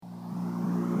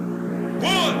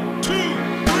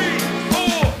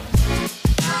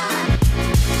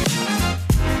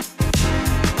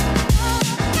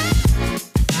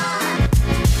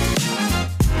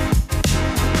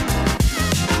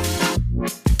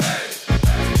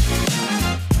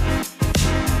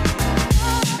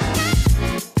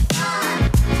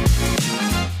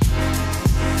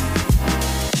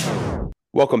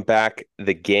Welcome back.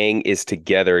 The gang is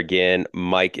together again.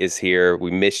 Mike is here.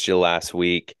 We missed you last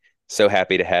week. So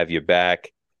happy to have you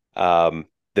back. The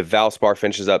Valspar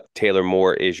finishes up. Taylor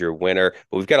Moore is your winner.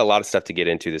 But we've got a lot of stuff to get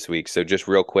into this week. So just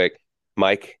real quick,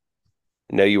 Mike,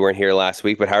 I know you weren't here last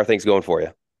week, but how are things going for you?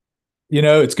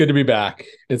 It's good to be back.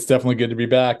 It's definitely good to be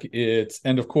back. It's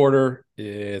end of quarter.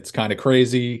 It's kind of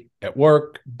crazy at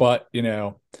work, but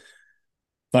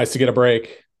nice to get a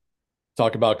break,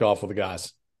 talk about golf with the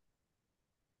guys.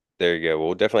 There you go.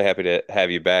 Well, definitely happy to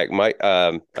have you back. Mike,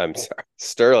 I'm sorry,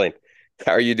 Sterling,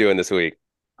 how are you doing this week?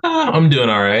 I'm doing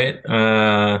all right.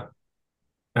 How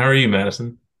are you,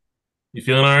 Madison? You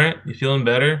feeling all right? You feeling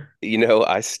better?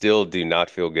 I still do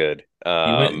not feel good.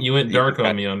 You went dark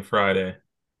on me on Friday.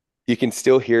 You can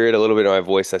still hear it a little bit in my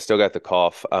voice. I still got the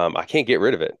cough. I can't get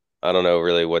rid of it. I don't know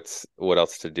really what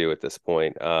else to do at this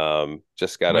point.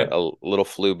 Just got Might a little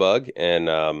flu bug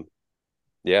and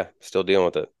yeah, still dealing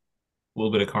with it. a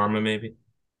little bit of karma, maybe.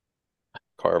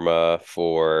 Karma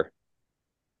for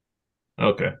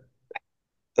Okay.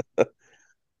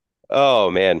 oh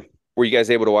man. Were you guys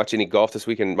able to watch any golf this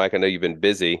weekend? Mike, I know you've been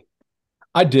busy.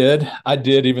 I did,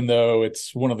 even though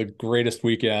it's one of the greatest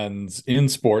weekends in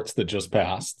sports that just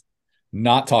passed.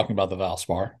 Not talking about the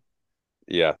Valspar.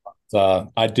 Yeah.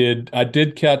 I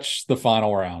did catch the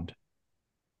final round.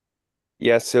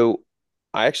 Yeah, so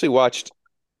I actually watched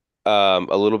a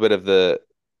little bit of the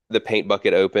paint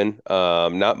bucket open.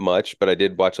 Not much, but I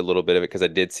did watch a little bit of it because I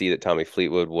did see that Tommy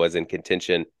Fleetwood was in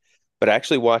contention. But I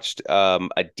actually watched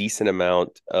a decent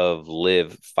amount of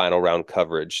live final round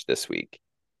coverage this week.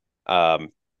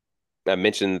 Um, I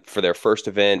mentioned for their first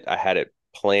event, I had it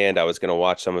planned. I was going to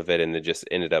watch some of it, and then just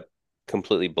ended up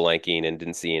completely blanking and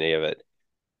didn't see any of it.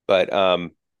 But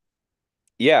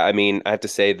yeah, I mean, I have to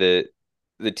say the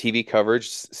TV coverage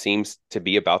seems to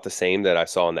be about the same that I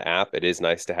saw on the app. It is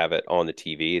nice to have it on the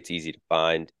TV. It's easy to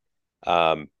find.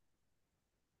 Um,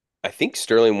 I think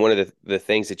Sterling, one of the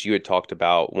things that you had talked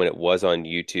about when it was on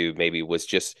YouTube, maybe was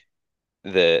just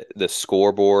the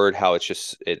scoreboard, how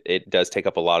it does take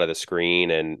up a lot of the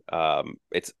screen and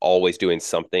it's always doing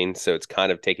something. So it's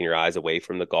kind of taking your eyes away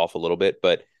from the golf a little bit.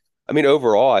 But I mean,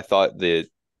 overall, I thought the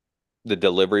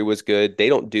delivery was good. They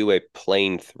don't do a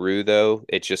playing through though.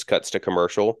 It just cuts to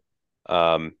commercial.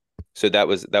 Um, so that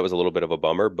was a little bit of a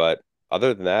bummer, but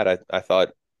other than that, I thought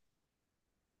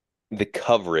the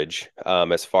coverage,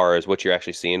 as far as what you're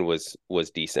actually seeing was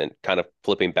decent, kind of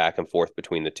flipping back and forth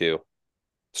between the two.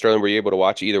 Sterling, were you able to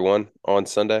watch either one on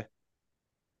Sunday?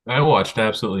 I watched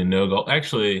absolutely no golf.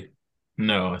 Actually,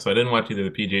 no. So I didn't watch either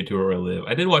the PGA Tour or Live.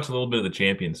 I did watch a little bit of the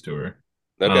Champions Tour.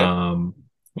 Okay. Um,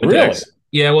 went to Really? X.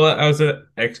 Yeah, well, I was at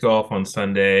X Golf on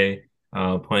Sunday,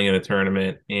 playing in a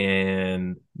tournament,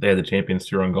 and they had the Champions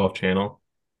Tour on Golf Channel.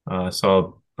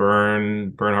 Saw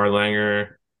Bernhard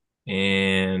Langer,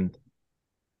 and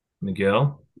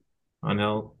Miguel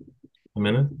Angel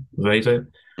Jimenez. Is that how you say it?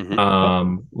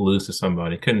 Hmm. Lose to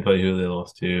somebody. Couldn't tell you who they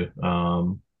lost to.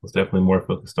 Was definitely more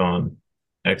focused on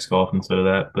X golf instead of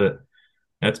that. But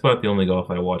that's about the only golf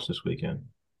I watched this weekend.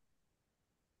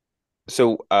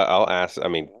 So I'll ask. I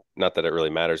mean, not that it really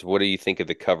matters. What do you think of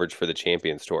the coverage for the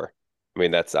Champions Tour? I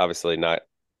mean, that's obviously not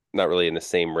really in the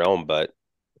same realm, but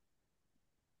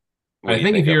what I do you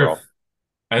think if think you're, overall?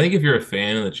 I think if you're a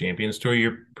fan of the Champions Tour,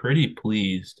 you're pretty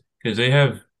pleased because they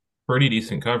have pretty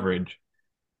decent coverage,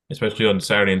 especially on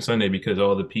Saturday and Sunday, because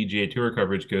all the PGA Tour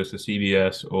coverage goes to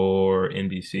CBS or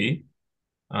NBC.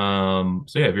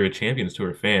 So yeah, if you're a Champions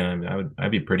Tour fan, I mean,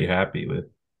 I'd be pretty happy with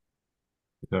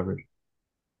the coverage.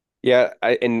 Yeah,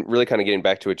 and really kind of getting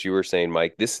back to what you were saying,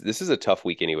 Mike. This is a tough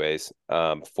week, anyways,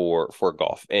 for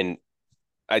golf, and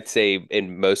I'd say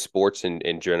in most sports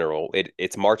in general,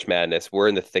 it's March Madness. We're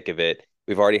in the thick of it.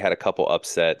 We've already had a couple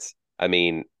upsets. I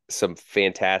mean, some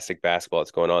fantastic basketball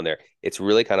that's going on there. It's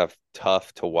really kind of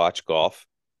tough to watch golf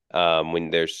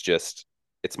when there's just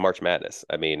it's March Madness.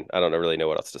 I mean, I don't really know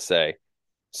what else to say.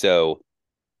 So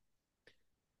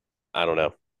I don't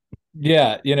know.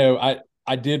 Yeah,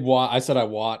 I did I said I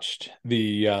watched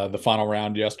the final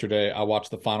round yesterday. I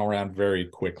watched the final round very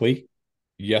quickly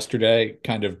yesterday,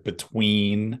 kind of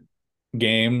between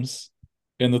games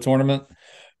in the tournament.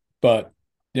 But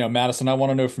Madison, I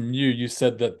want to know from you. You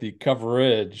said that the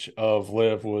coverage of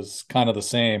Live was kind of the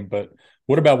same, but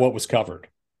what about what was covered?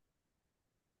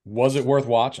 Was it worth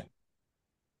watching?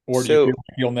 Or do you feel So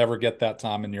like you'll never get that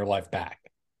time in your life back?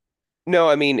 no,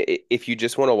 I mean, if you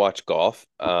just want to watch golf,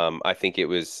 I think it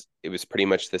was pretty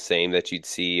much the same that you'd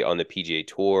see on the PGA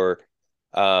Tour.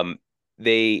 Um,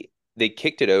 they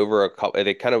kicked it over a couple.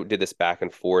 They kind of did this back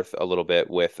and forth a little bit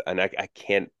with, and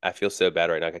I feel so bad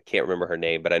right now. I can't remember her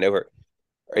name, but I know her.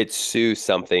 It's Sue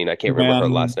something. I can't remember her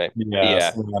last Suman, name. yeah,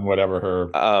 Yeah. Suman, whatever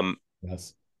her. Um,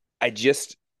 Yes. I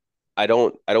just I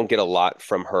don't get a lot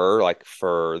from her like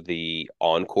for the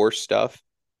on-course stuff.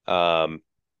 Um,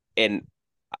 and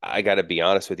I got to be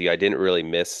honest with you, I didn't really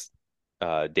miss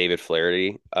David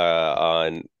Flaherty uh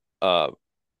on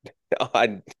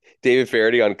David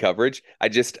Flaherty on coverage. I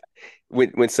just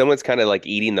when someone's kind of like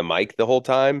eating the mic the whole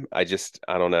time, I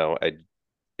don't know.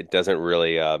 It doesn't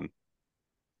really I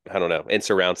don't know. In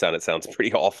surround sound it sounds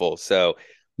pretty awful. So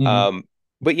Mhm. um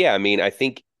but yeah, I mean, I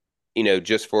think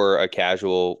just for a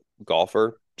casual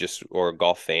golfer, just or a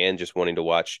golf fan just wanting to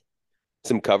watch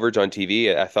some coverage on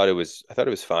TV, I thought it was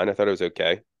fine. I thought it was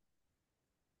okay.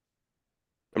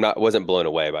 Wasn't blown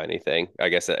away by anything. I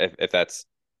guess if that's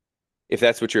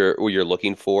what you're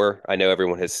looking for. I know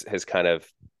everyone has kind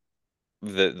of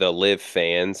the live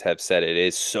fans have said it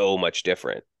is so much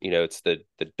different. It's the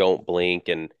don't blink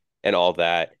and all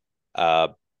that. Uh,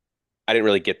 I didn't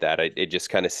really get that. It just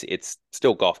kind of it's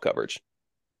still golf coverage.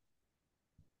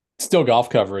 Still golf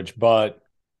coverage, but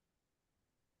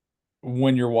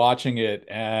when you're watching it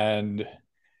and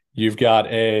you've got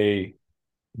a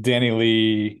Danny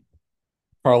Lee,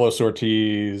 Carlos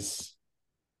Ortiz,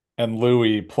 and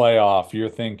Louis playoff, you're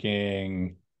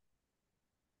thinking,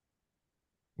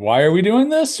 why are we doing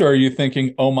this? Or are you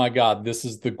thinking, oh my God, this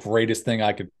is the greatest thing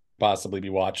I could possibly be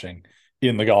watching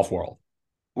in the golf world?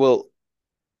 Well,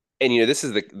 and this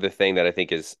is the thing that I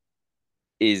think is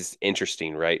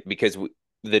interesting, right? Because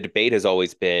the debate has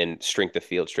always been strength of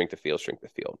field, strength of field, strength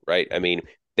of field, right? I mean,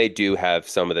 they do have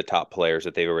some of the top players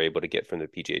that they were able to get from the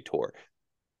PGA Tour.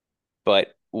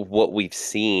 But what we've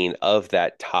seen of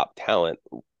that top talent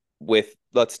with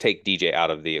let's take DJ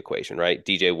out of the equation, right?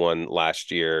 DJ won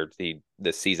last year,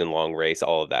 the season long race,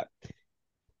 all of that.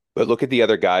 But look at the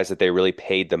other guys that they really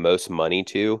paid the most money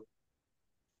to,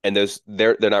 and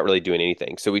they're not really doing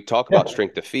anything. So we talk Yeah. about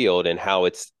strength of field and how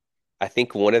it's I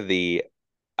think one of the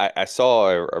I saw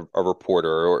a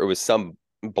reporter or it was some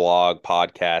blog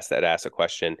podcast that asked a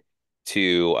question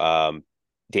to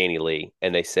Danny Lee,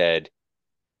 and they said,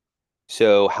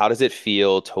 so how does it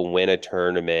feel to win a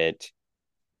tournament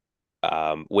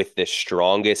with the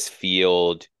strongest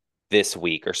field this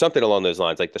week or something along those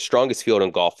lines, like the strongest field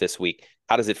in golf this week?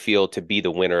 How does it feel to be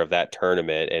the winner of that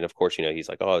tournament? And of course, he's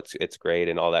like, oh, it's great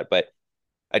and all that. But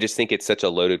I just think it's such a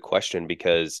loaded question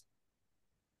because,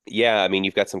 yeah, I mean,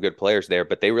 you've got some good players there,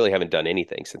 but they really haven't done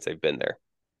anything since they've been there.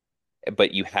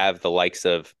 But you have the likes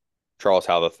of Charles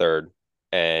Howell III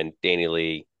and Danny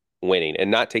Lee winning and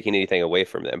not taking anything away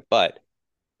from them. But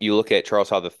you look at Charles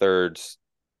Howell III's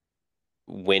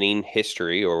winning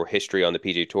history or history on the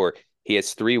PGA Tour. He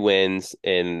has 3 wins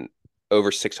in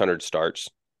over 600 starts.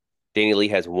 Danny Lee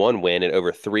has 1 win in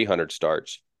over 300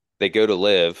 starts. They go to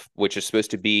Live, which is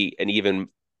supposed to be an even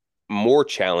more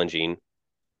challenging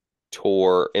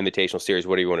tour, invitational series,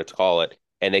 whatever you want to call it,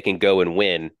 and they can go and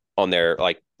win on their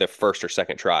first or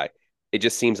second try. It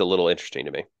just seems a little interesting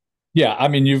to me. Yeah. I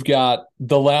mean, you've got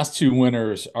the last two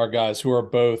winners are guys who are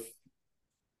both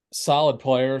solid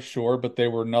players, sure, but they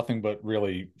were nothing but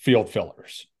really field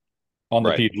fillers on the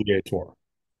Right. PGA Tour,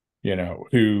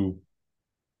 who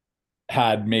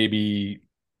had maybe,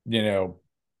 you know,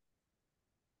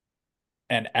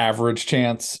 an average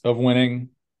chance of winning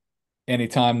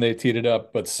anytime they teed it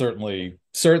up, but certainly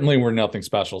were nothing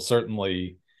special.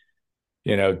 Certainly,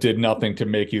 did nothing to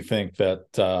make you think that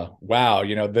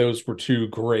wow, those were two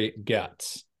great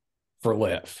gets for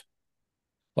Liv.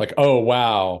 Like, oh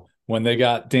wow, when they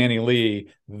got Danny Lee,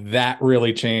 that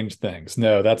really changed things.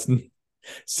 No, that's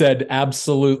said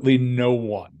absolutely no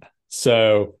one.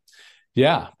 So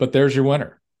yeah, but there's your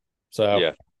winner. So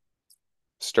Yeah.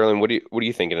 Sterling, what are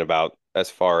you thinking about as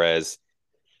far as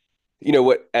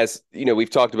we've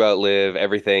talked about Live,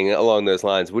 everything along those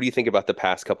lines. What do you think about the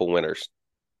past couple winners?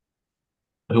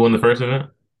 Who won the first event?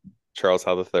 Charles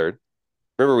Howell III.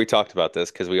 Remember we talked about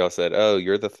this because we all said, "Oh,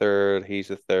 you're the third, he's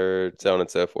the third, so on and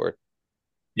so forth."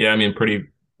 Yeah, I mean, pretty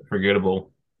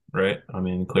forgettable, right? I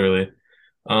mean, clearly.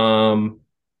 Um,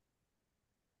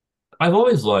 I've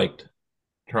always liked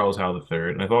Charles Howell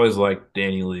III, and I've always liked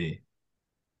Danny Lee.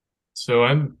 So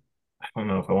I don't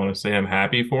know if I want to say I'm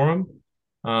happy for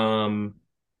him, um,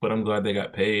 but I'm glad they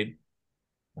got paid.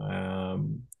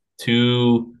 Um,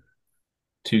 two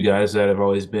two guys that have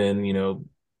always been,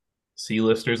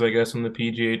 C-listers, I guess, on the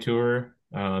PGA Tour.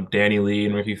 Danny Lee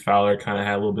and Ricky Fowler kind of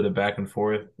had a little bit of back and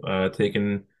forth,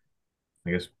 taking,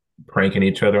 I guess, pranking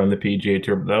each other on the PGA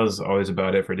Tour. But that was always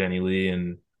about it for Danny Lee,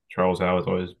 and Charles Howell was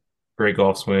always great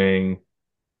golf swing,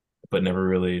 but never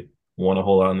really won a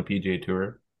whole lot on the PGA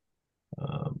Tour.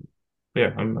 Um,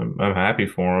 yeah, I'm happy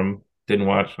for him. Didn't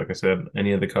watch, like I said,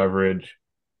 any of the coverage.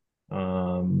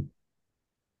 Um,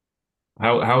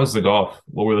 how is the golf?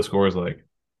 What were the scores like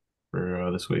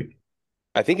for this week?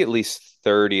 I think at least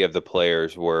 30 of the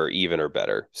players were even or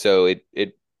better. So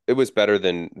it was better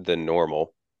than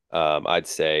normal, I'd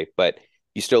say. But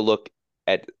you still look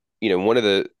at, one of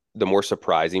the more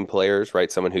surprising players,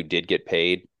 right? Someone who did get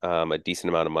paid a decent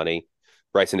amount of money.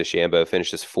 Bryson DeChambeau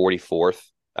finishes 44th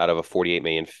out of a 48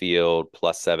 million field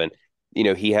plus seven.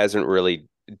 He hasn't really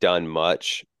done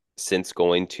much since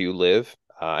going to live.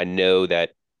 I know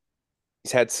that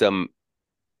he's had some,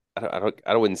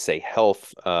 I wouldn't say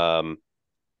health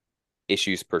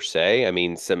issues per se. I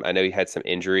mean, I know he had some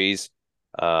injuries,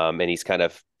 and he's kind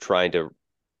of trying to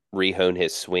rehone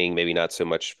his swing, maybe not so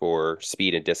much for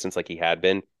speed and distance like he had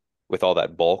been with all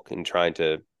that bulk and trying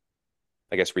to,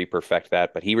 I guess, reperfect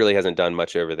that. But he really hasn't done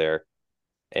much over there.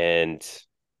 And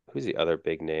who's the other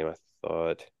big name? I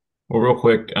thought. Well, real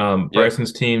quick, Yep.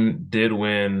 Bryson's team did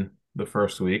win the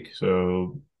first week,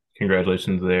 so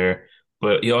congratulations there.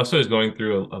 But he also is going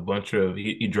through a bunch of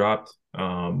he dropped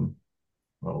oh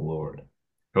Lord,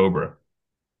 Cobra.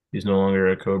 He's no longer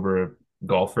a Cobra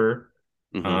golfer.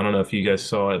 Hmm. I don't know if you guys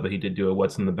saw it, but he did do a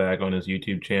what's in the bag on his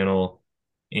YouTube channel,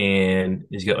 and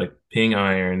he's got like ping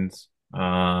irons.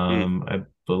 Mm. I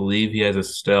believe he has a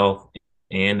stealth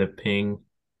and a ping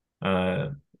uh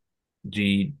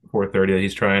G430 that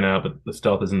he's trying out, but the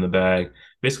stealth is in the bag.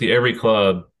 Basically, every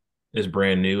club is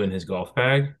brand new in his golf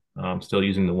bag. Still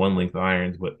using the one length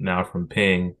irons, but now from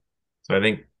Ping. So I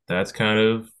think that's kind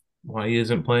of why he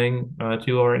isn't playing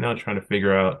too well right now, trying to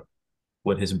figure out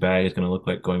what his bag is going to look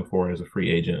like going forward as a free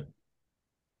agent.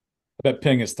 I bet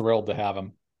Ping is thrilled to have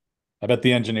him. I bet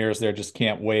the engineers there just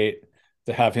can't wait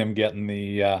to have him get in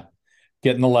the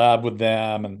lab with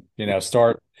them and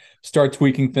start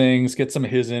tweaking things, get some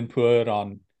of his input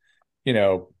on you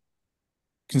know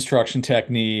construction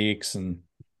techniques and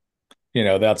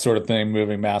that sort of thing,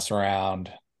 moving mass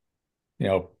around. You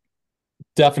know,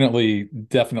 definitely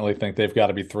think they've got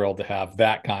to be thrilled to have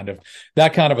that kind of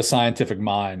a scientific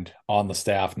mind on the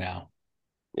staff now.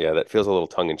 Yeah, that feels a little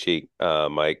tongue in cheek,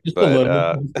 Mike. Just a But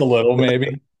little, just a little,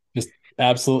 maybe. Just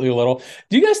absolutely a little.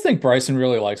 Do you guys think Bryson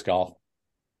really likes golf?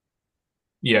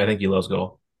 Yeah, I think he loves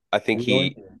golf. I think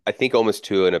Really? I think almost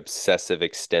to an obsessive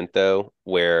extent though,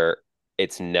 where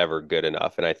it's never good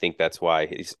enough. And I think that's why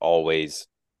he's always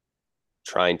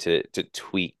trying to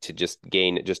tweak to just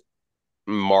gain just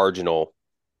marginal,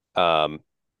 um,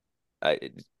 uh,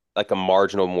 like a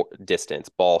marginal more distance,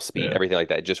 ball speed, Yeah. everything like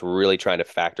that. Just really trying to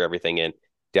factor everything in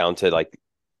down to like,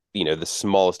 the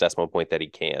smallest decimal point that he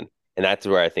can. And that's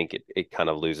where I think it kind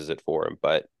of loses it for him.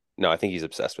 But no, I think he's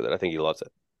obsessed with it. I think he loves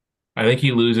it. I think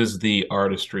he loses the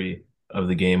artistry of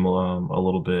the game a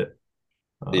little bit.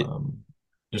 It Um,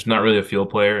 just not really a field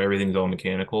player. Everything's all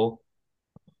mechanical.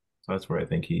 So that's where I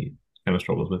think he kind of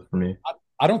struggles with for me.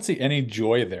 I don't see any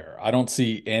joy there. I don't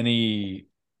see any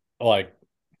like,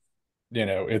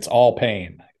 it's all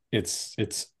pain. It's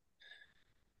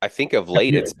I think of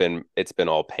late it's been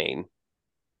all pain.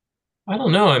 I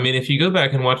don't know. I mean, if you go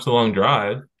back and watch the long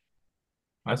drive,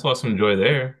 I saw some joy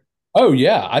there. Oh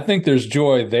yeah, I think there's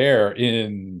joy there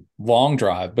in long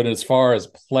drive, but as far as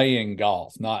playing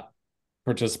golf, not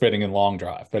participating in long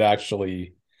drive, but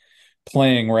actually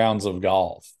playing rounds of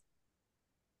golf,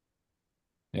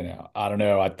 I don't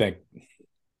know. I think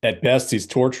at best he's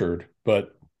tortured,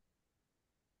 but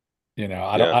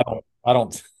I don't, Yeah. I don't, I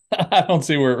don't, I don't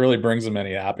see where it really brings him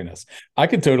any happiness. I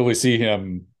could totally see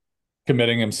him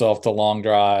committing himself to long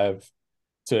drive,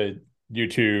 to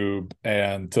YouTube,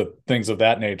 and to things of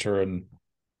that nature, and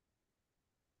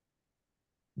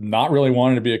not really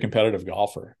wanting to be a competitive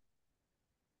golfer.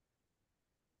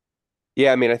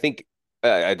 Yeah, I mean, I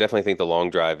definitely think the long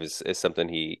drive is something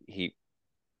he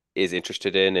is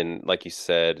interested in, and like you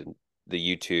said, the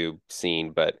YouTube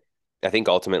scene. But I think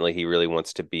ultimately he really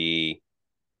wants to be.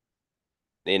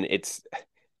 And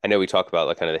I know we talk about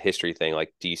like kind of the history thing.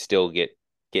 Like, do you still get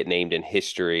named in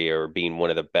history or being one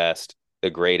of the best, the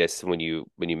greatest when you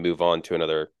move on to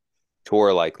another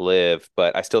tour like Live?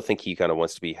 But I still think he kind of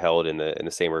wants to be held in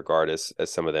the same regard as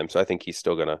some of them. So I think he's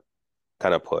still gonna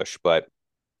kind of push. But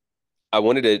I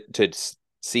wanted to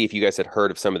see if you guys had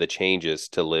heard of some of the changes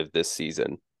to Live this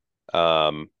season.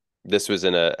 This was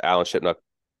in a Alan Shipnuck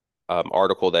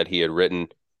article that he had written.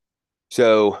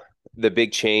 So the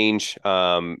big change,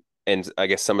 and I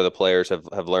guess some of the players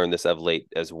have learned this of late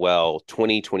as well.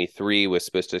 2023 was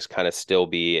supposed to kind of still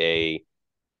be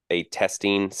a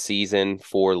testing season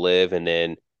for Live, and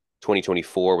then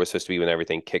 2024 was supposed to be when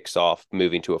everything kicks off,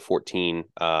 moving to a 14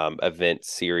 event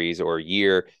series or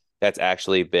year. That's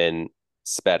actually been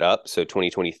sped up. So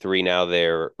 2023 now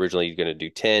they're originally going to do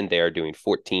 10. They are doing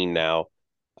 14 now.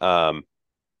 Um,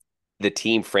 the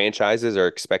team franchises are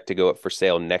expected to go up for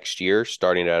sale next year,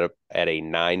 starting at a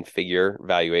nine-figure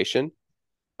valuation.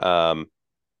 Um,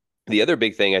 the other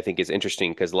big thing I think is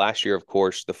interesting because last year, of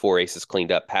course, the four aces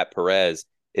cleaned up. Pat Perez,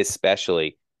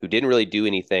 especially, who didn't really do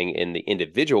anything in the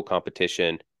individual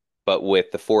competition, but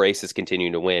with the four aces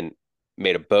continuing to win,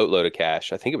 made a boatload of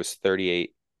cash. I think it was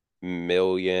 38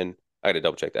 million. I got to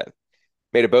double check that.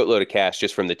 Made a boatload of cash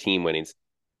just from the team winnings.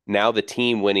 Now the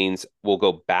team winnings will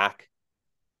go back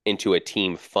into a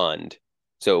team fund.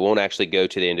 So it won't actually go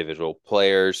to the individual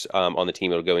players on the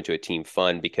team. It'll go into a team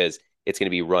fund because it's going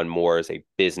to be run more as a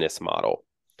business model.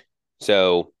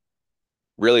 So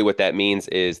really what that means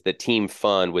is the team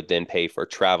fund would then pay for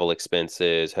travel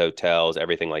expenses, hotels,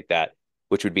 everything like that,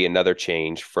 which would be another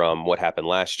change from what happened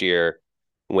last year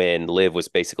when Liv was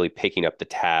basically picking up the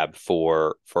tab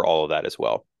for all of that as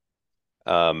well.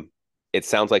 Um, it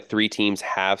sounds like three teams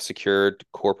have secured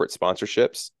corporate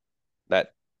sponsorships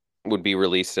that would be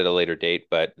released at a later date,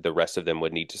 but the rest of them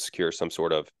would need to secure some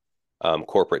sort of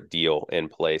corporate deal in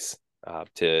place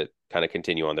to kind of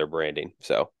continue on their branding.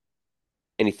 So,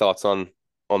 any thoughts on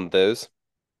those?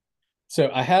 So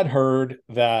I had heard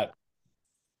that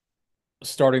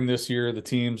starting this year, the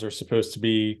teams are supposed to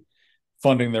be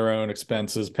funding their own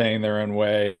expenses, paying their own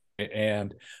way.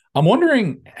 And I'm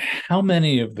wondering how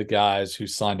many of the guys who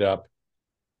signed up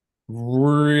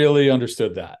really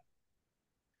understood that.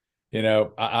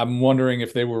 I'm wondering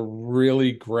if they were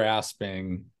really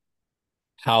grasping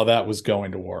how that was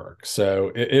going to work.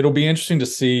 So it'll be interesting to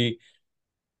see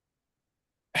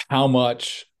how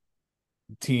much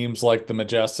teams like the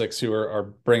Majestics who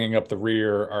are bringing up the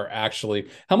rear are actually,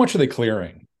 how much are they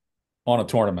clearing on a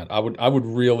tournament? I would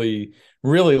really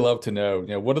love to know,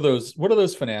 what are those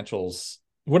financials,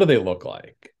 what do they look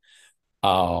like?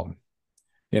 Um,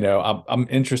 I'm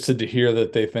interested to hear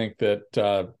that they think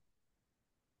that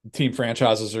team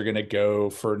franchises are going to go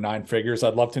for nine figures.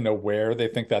 I'd love to know where they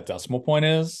think that decimal point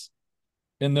is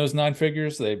in those nine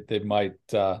figures. They might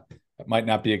it might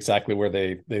not be exactly where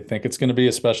they think it's going to be,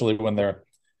 especially when they're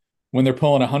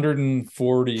pulling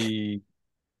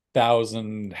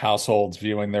 140,000 households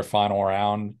viewing their final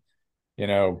round. You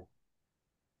know,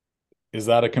 is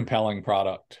that a compelling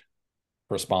product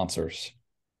for sponsors?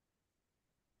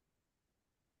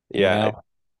 You Yeah, know,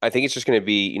 I think it's just going to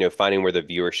be, finding where the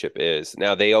viewership is.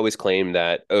 Now, they always claim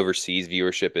that overseas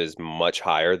viewership is much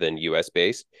higher than US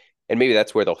based, and maybe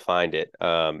that's where they'll find it.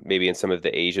 Maybe in some of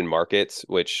the Asian markets,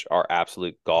 which are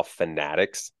absolute golf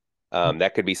fanatics,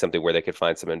 that could be something where they could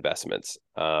find some investments.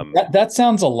 that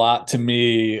sounds a lot to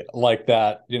me like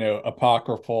that,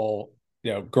 apocryphal,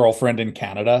 girlfriend in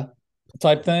Canada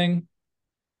type thing.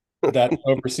 That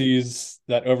overseas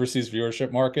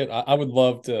viewership market. I would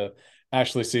love to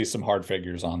actually see some hard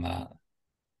figures on that.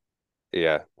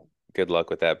 Yeah, good luck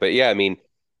with that. But yeah, I mean,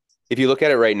 if you look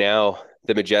at it right now,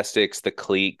 the Majestics, the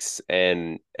Cliques,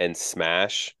 and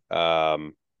Smash,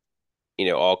 all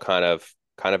kind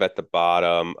of at the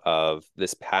bottom of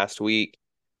this past week.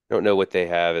 I don't know what they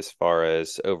have as far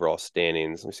as overall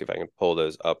standings. Let me see if I can pull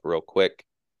those up real quick.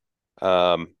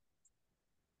 Um,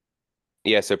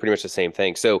 yeah, so pretty much the same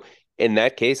thing. So in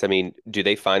that case, I mean, do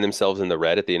they find themselves in the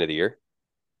red at the end of the year?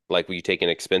 Like, will you take in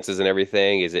expenses and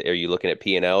everything? Are you looking at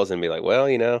P&Ls and be like, well,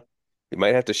 we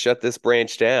might have to shut this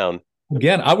branch down.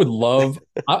 Again, I would love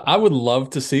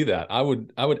to see that. I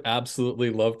would absolutely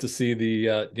love to see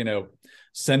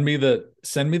send me the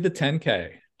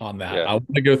 10K on that. Yeah,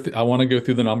 I want to go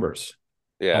through the numbers.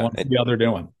 I yeah, want to see how they're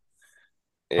doing.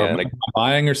 Are yeah,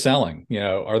 buying or selling?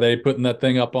 Are they putting that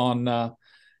thing up on are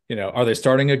they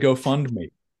starting a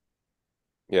GoFundMe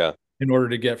yeah. in order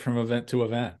to get from event to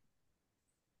event?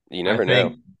 You I never know.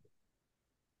 think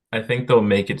I think they'll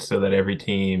make it so that every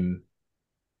team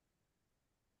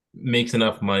makes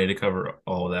enough money to cover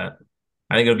all of that.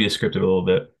 I think it'll be scripted a little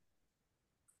bit.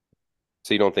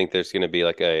 So you don't think there's going to be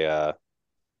like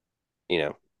you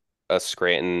know, a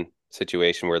Scranton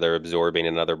situation where they're absorbing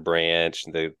another branch,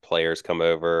 the players come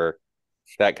over,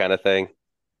 that kind of thing?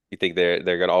 You think they're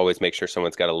going to always make sure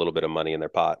someone's got a little bit of money in their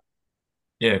pot?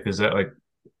 Yeah, because that like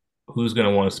who's going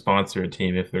to want to sponsor a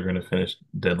team if they're going to finish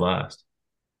dead last?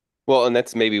 Well, and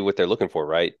that's maybe what they're looking for,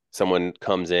 right? Someone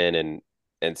comes in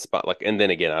and spot like, and then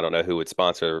again, I don't know who would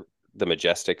sponsor the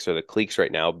Majestics or the Cliques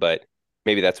right now, but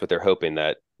maybe that's what they're hoping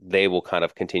that they will kind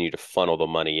of continue to funnel the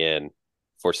money in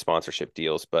for sponsorship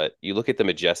deals. But you look at the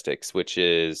Majestics, which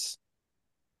is,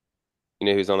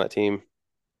 who's on that team?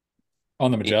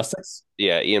 On the E- Majestics?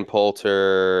 yeah, Ian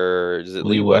Poulter. Is it Lee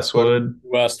Lee Westwood? Westwood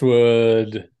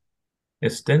Westwood.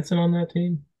 is Stinson on that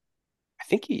team? I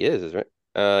think he is right?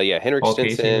 Yeah, Henrik Paul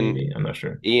Casey, Stenson, maybe. I'm not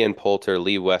sure. Ian Poulter,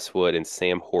 Lee Westwood, and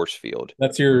Sam Horsfield.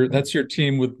 Okay. That's your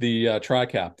team with the tri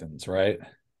captains, right?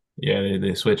 Yeah,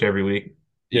 they switch every week.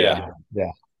 Yeah, Yeah,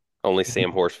 yeah. only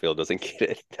Sam Horsfield doesn't get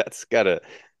it.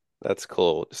 That's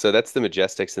cool. So that's the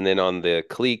Majestics, and then on the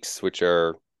Cliques, which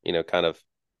are, kind of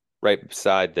right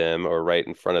beside them or right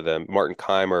in front of them, Martin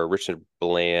Keimer, Richard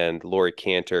Bland, Laurie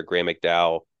Cantor, Graham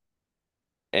McDowell,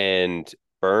 and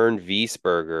Bern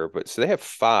Wiesberger. But so they have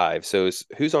five. So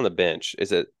who's on the bench?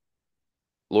 Is it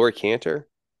Laurie Cantor?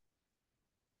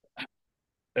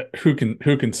 Who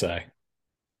can say?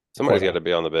 Somebody's Quite got to honestly.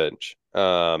 be on the bench.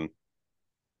 But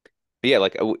yeah,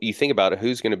 like you think about it,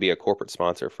 who's going to be a corporate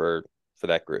sponsor for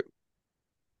that group?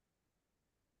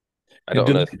 I And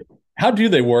don't know. how do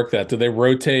they work that? Do they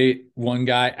rotate one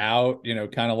guy out,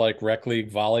 kind of like rec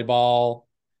league volleyball,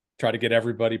 try to get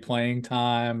everybody playing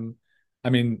time? I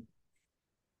mean,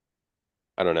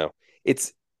 I don't know.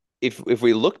 It's if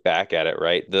we look back at it,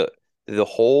 right? The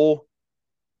whole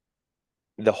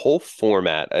the whole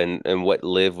format and what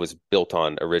Live was built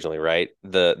on originally, right?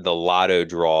 The lotto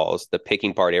draws, the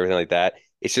picking party, everything like that.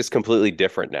 It's just completely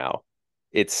different now.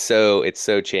 It's so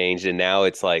changed, and now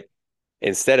it's like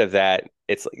instead of that,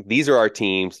 it's like these are our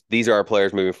teams, these are our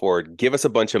players moving forward. Give us a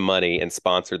bunch of money and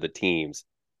sponsor the teams.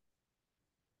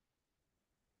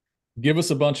 give us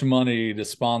a bunch of money to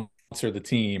sponsor the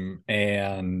team,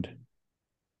 and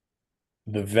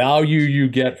the value you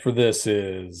get for this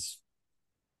is,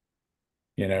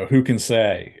 who can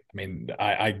say? I mean,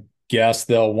 I guess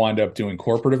they'll wind up doing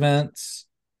corporate events,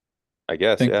 I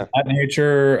guess, things of yeah. that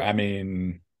nature. I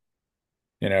mean,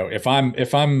 if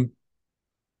I'm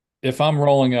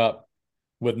rolling up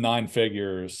with nine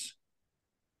figures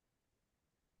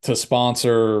to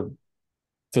sponsor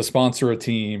to sponsor a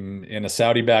team in a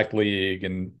Saudi-backed league,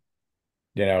 and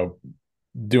you know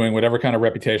doing whatever kind of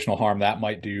reputational harm that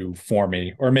might do for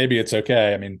me, or maybe it's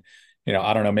okay. I mean,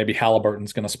 I don't know. Maybe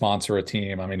Halliburton's going to sponsor a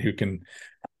team. I mean, who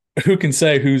can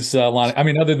say who's line? I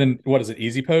mean, other than what is it,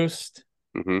 Easy Post?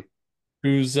 Hmm.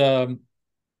 Who's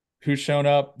who's shown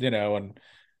up? And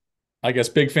I guess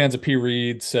big fans of P.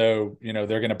 Reed, so they're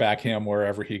going to back him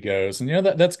wherever he goes, and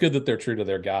that's good that they're true to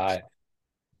their guy.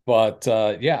 But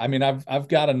yeah, I mean, I've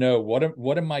got to know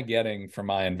what am I getting for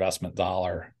my investment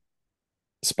dollar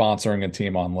sponsoring a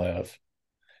team on Live?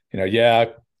 Yeah,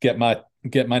 get my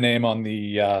get my name on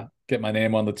the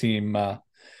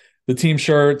team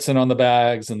shirts and on the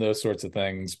bags and those sorts of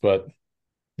things. But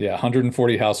yeah,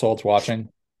 140 households watching,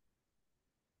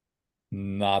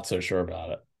 not so sure about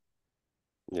it.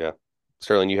 Yeah.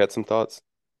 Sterling, you had some thoughts?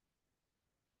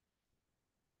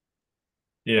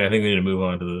 Yeah, I think we need to move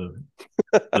on to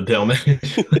the Dell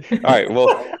match. All right. Well,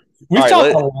 all We've right.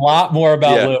 talked a lot more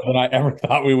about Yeah. Live than I ever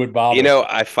thought we would bother.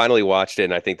 I finally watched it,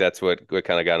 and I think that's what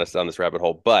kind of got us down this rabbit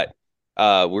hole. But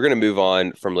we're gonna move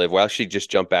on from Live. We'll actually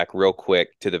just jump back real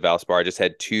quick to the Valspar. I just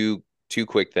had two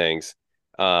quick things.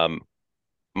 Um,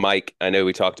 Mike, I know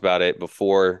we talked about it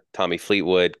before. Tommy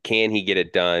Fleetwood, can he get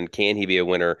it done? Can he be a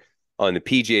winner on the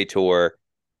PGA Tour?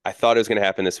 I thought it was gonna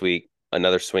happen this week.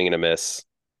 Another swing and a miss.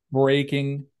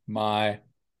 Breaking my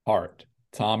heart.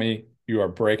 Tommy, you are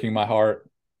breaking my heart.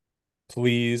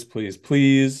 Please, please,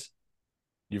 please.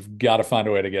 You've got to find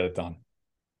a way to get it done.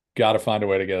 Got to find a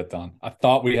way to get it done. I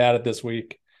thought we had it this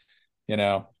week, you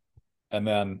know, and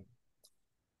then,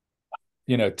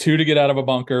 two to get out of a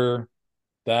bunker.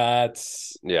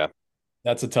 That's Yeah,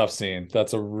 that's a tough scene.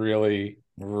 That's a really,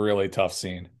 really tough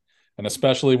scene. And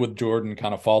especially with Jordan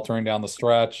kind of faltering down the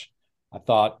stretch, I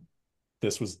thought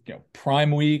this was,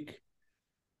 prime week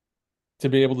to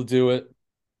be able to do it.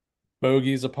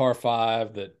 Bogey's a par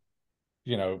five that,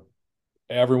 you know,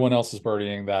 everyone else is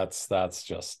birdieing. That's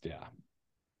just, yeah,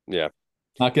 yeah.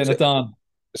 not getting So, it done.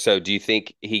 so do you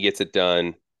think he gets it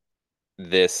done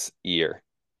this year?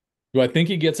 Do I think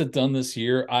he gets it done this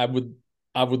year? I would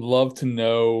love to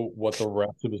know what the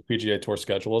rest of his PGA Tour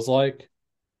schedule is like,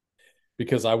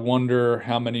 because I wonder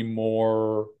how many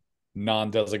more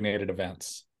non-designated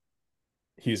events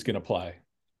he's going to play,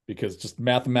 because just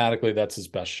mathematically that's his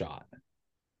best shot.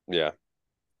 Yeah.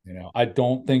 I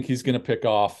don't think he's going to pick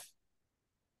off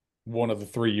one of the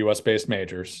three US based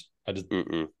majors.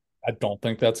 Mm-mm. I don't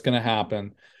think that's going to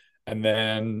happen. And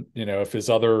then, if his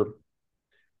other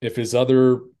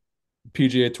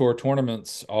PGA Tour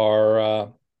tournaments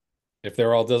are if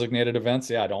they're all designated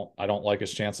events, yeah, I don't like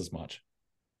his chances much.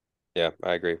 Yeah,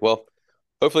 I agree. Well,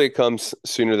 hopefully it comes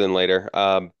sooner than later.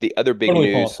 The other big Totally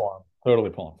pulling news, for him.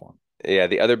 Totally pulling for him. yeah,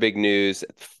 the other big news,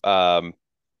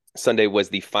 Sunday was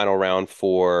the final round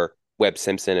for Webb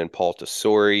Simpson and Paul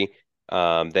Tesori.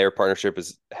 Their partnership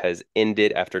has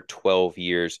ended after 12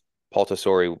 years. Paul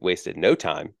Tesori wasted no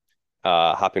time.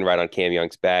 hopping right on Cam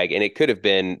Young's bag. And it could have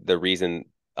been the reason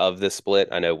of the split.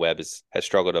 I know Webb has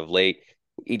struggled of late.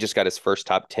 He just got his first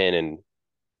top 10, and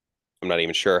I'm not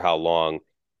even sure how long.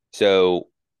 So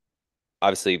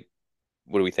obviously,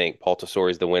 what do we think? Paul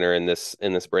Tesori is the winner in this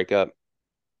breakup.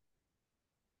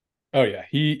 Oh yeah,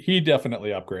 he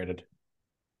definitely upgraded.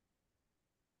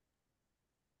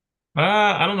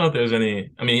 I don't know if there's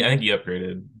any. I mean, I think he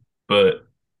upgraded, but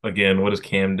again, what has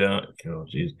Cam done? Oh,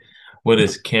 geez, what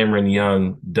has Cameron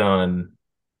Young done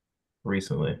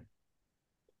recently?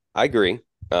 I agree.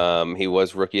 He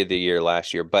was rookie of the year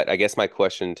last year, but I guess my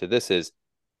question to this is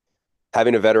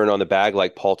having a veteran on the bag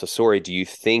like Paul Tesori, do you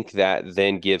think that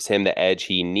then gives him the edge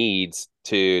he needs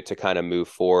to kind of move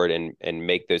forward and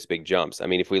make those big jumps? I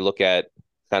mean, if we look at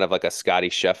kind of like a Scotty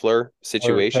Scheffler Or Ted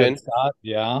situation, Scott,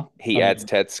 yeah. he I adds mean,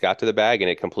 Ted Scott to the bag and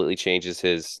it completely changes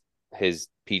his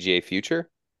PGA future.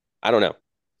 I don't know.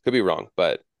 Could be wrong,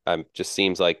 but just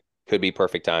seems like could be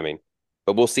perfect timing.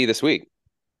 But we'll see this week.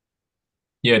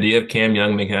 Yeah, do you have Cam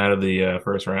Young making out of the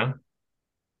first round?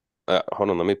 Hold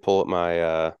on, let me pull up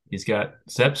my He's got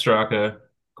Sepp Straka,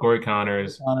 Corey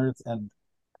Connors. Connors and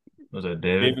Was it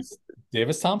David?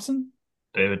 Davis Thompson,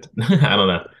 David? I don't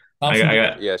know. I Thompson,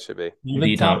 got yeah, it should be. David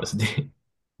D Thompson. Thomas.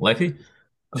 Lexi?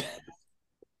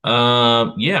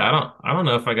 Yeah, I don't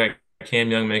know if I got Cam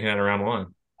Young making it out of round one.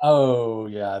 Oh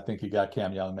yeah, I think you got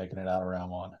Cam Young making it out of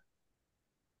round one.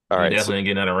 All He right, so definitely ain't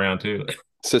getting out of round two.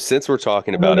 so since we're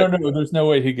talking Oh, no, about no, it, no. There's no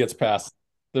way he gets past.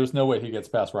 There's no way he gets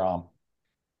past Rom.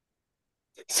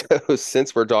 so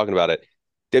since we're talking about it,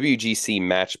 WGC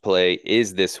match play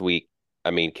is this week.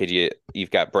 I mean,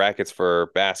 you've got brackets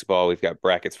for basketball, we've got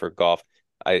brackets for golf.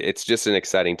 It's just an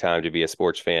exciting time to be a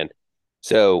sports fan.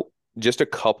 So, just a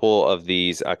couple of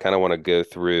these I kind of want to go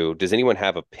through. Does anyone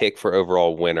have a pick for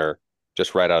overall winner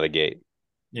just right out of the gate?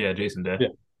 Yeah, Jason Day.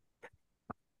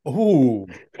 Yeah. Ooh.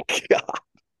 God.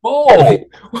 Oh.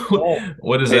 Oh.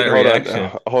 What is Hey, that hold on.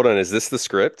 reaction? Hold on. Is this the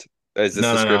script? Is this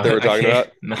No, the no, script that no. we're I talking can't.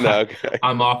 about? No, No, okay.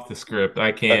 I'm off the script.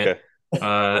 I can't.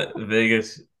 Okay.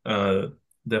 Vegas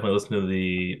definitely listened to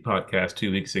the podcast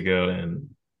 2 weeks ago, and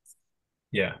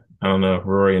yeah, I don't know.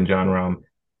 Rory and John Rahm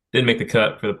didn't make the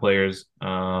cut for the players.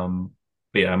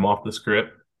 But yeah, I'm off the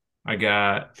script. I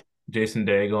got Jason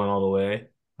Day going all the way.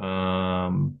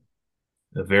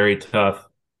 A very tough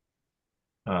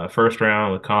first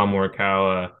round with Colin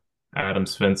Morikawa, Adam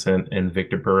Svensson, and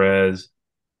Victor Perez.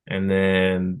 And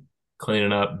then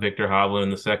cleaning up Victor Hovland in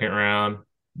the second round,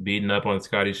 beating up on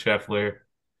Scotty Scheffler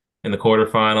in the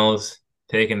quarterfinals,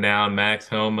 taking down Max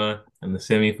Homa in the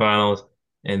semifinals,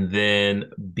 and then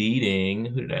beating,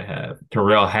 who did I have?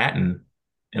 Terrell Hatton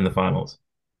in the finals.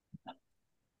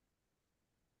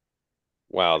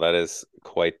 Wow, that is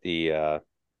quite the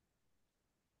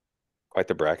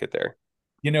bracket there.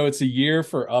 It's a year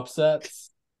for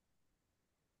upsets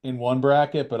in one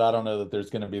bracket, but I don't know that there's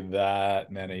going to be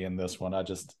that many in this one.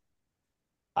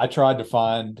 I tried to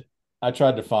find I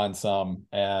tried to find some,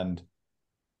 and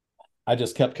I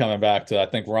just kept coming back to I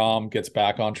think Rom gets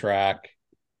back on track,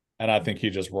 and I think he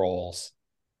just rolls.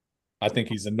 I think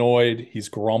he's annoyed, he's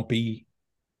grumpy,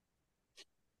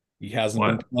 he hasn't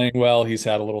been What? playing well, he's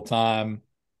had a little time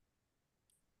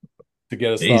to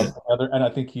get his thoughts He's together, and I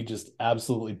think he just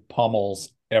absolutely pummels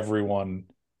everyone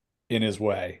in his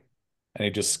way, and he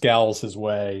just scowls his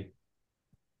way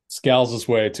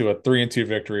to a 3-2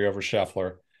 victory over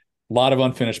Scheffler. A lot of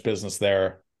unfinished business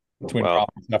there between Wow. Rom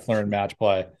and Scheffler and match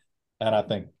play. And I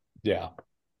think, yeah.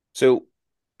 So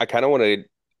I kind of want to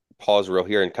pause real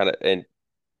here and kind of and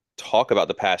talk about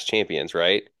the past champions,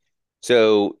 right?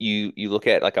 So you look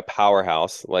at like a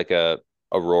powerhouse, like a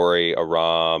Rory, a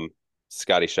Rahm,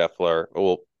 Scotty Scheffler.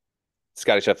 Well,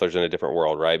 Scotty Scheffler's in a different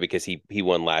world, right? Because he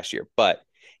won last year. But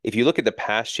if you look at the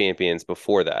past champions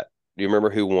before that, do you remember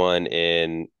who won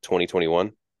in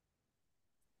 2021?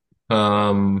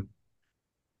 um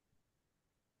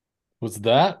Was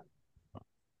that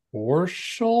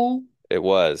Horschel? It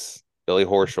was Billy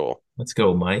Horschel. let's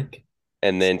go, Mike.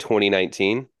 And then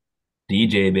 2019,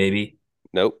 DJ baby.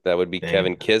 nope, that would be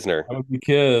Kevin Dang. Kisner. That was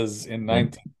because in And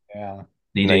 19. Yeah.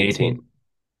 DJ 19.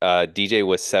 18. DJ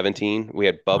was 17. We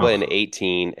had Bubba in Oh,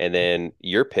 18, and then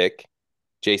your pick,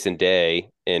 Jason Day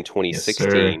in yes, sir.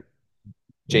 2016. Yes,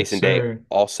 Jason Day sir.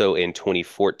 also in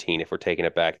 2014, if we're taking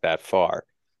it back that far.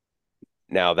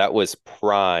 Now that was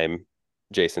prime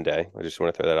Jason Day. I just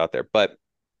want to throw that out there. But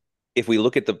if we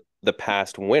look at the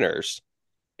past winners,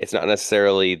 it's not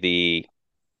necessarily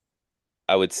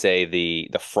I would say the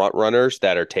front runners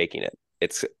that are taking it.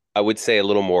 It's I would say a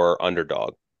little more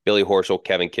underdog. Billy Horschel,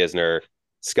 Kevin Kisner,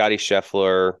 Scotty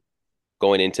Scheffler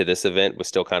going into this event was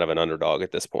still kind of an underdog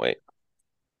at this point.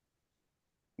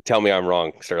 Tell me I'm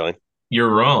wrong, Sterling. You're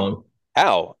wrong.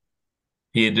 How?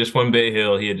 He had just won Bay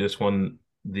Hill. He had just won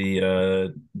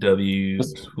the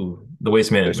Just, the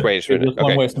waste There's management. wait a he minute. just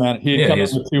one Okay, waste man. He had Yeah, come in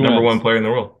he's with two number one wins. player in the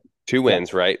world. two Yeah,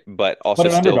 wins, right? But but also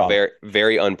an still underdog. very,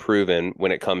 very unproven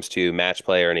when it comes to match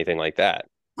play or anything like that.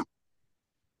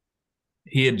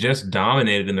 He had just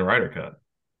dominated in the Ryder Cup.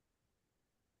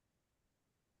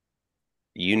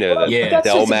 You know Well, that but Yeah, that's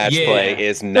Dell just match play yeah,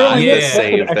 is not Sterling. the That's yeah.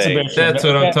 an same thing. exhibition. That's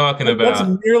what I'm talking That's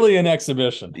about. merely an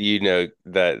exhibition. You know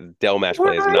that Dell match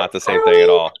play is not the same thing at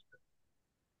all.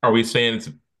 Are we saying it's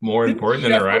more Didn't important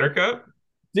than the Scheffler? Ryder Cup?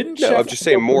 Didn't No, I'm Scheffler just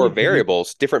saying go more pretty deep?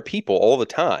 variables, different people all the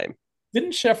time.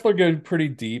 Didn't Scheffler go pretty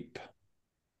deep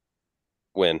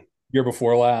When year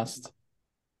before last?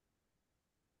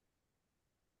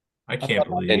 I I can't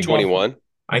thought in he believe. gone pretty. 21.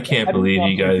 I can't Hadn't he believe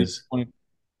gone you pretty deep guys. in 20?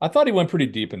 I thought he went pretty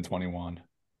deep in 21.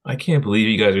 I can't believe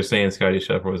you guys are saying Scotty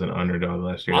Scheffler was an underdog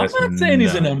last year. I'm That's not saying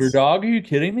he's an nuts. underdog. Are you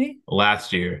kidding me?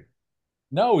 Last year,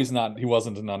 No, he's not. He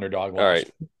wasn't an underdog All last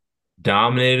right. year.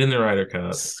 dominated in the Ryder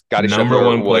Cup, Scotty number Scheffler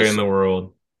one player in was the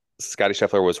world Scotty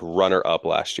Scheffler was runner up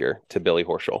last year to Billy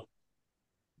Horschel.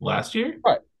 last year,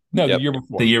 Right. No, the Yep. year the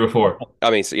before. year before,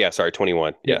 I mean, so, yeah, sorry,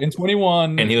 21. Yeah, Yeah, in and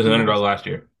 21, he was an he underdog was, last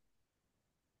year.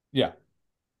 yeah.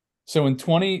 So in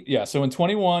 20, yeah, so in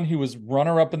 21, he was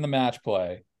runner up in the match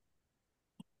play,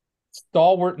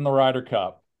 stalwart in the Ryder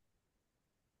Cup,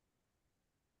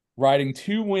 riding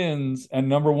two wins and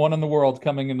number one in the world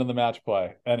coming into the match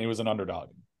play, and he was an underdog.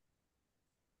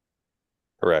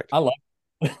 correct. I love.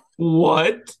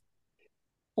 What?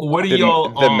 What are The y'all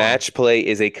the on? match play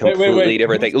is a Wait. completely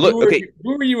different thing. Look, okay,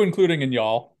 Who are you including in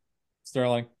y'all,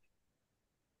 Sterling?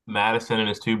 Madison and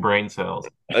his two brain cells.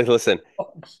 listen.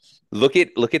 Look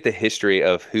at the history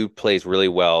of who plays really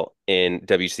well in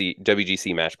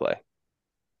WGC match play.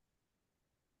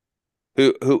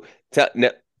 Who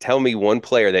tell me one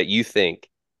player that you think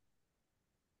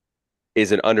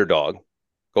is an underdog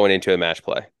going into a match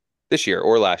play this year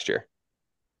or last year.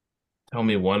 Tell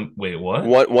me one. Wait,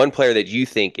 what? One player that you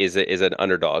think is an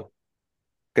underdog.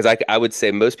 Because I would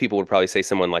say most people would probably say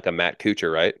someone like a Matt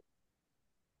Kuchar, right?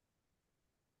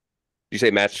 You say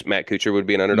Matt Kuchar would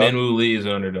be an underdog? Minwoo Lee is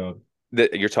an underdog.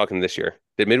 That you're talking this year.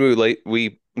 Did Minwoo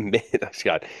Lee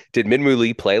God, did Minwoo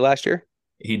Lee play last year?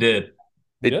 He did.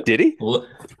 He did? Did he? Look,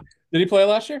 Did he play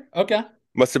last year? Okay.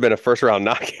 Must have been a first round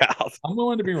knockout. I'm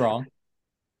willing to be wrong.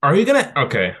 are you gonna?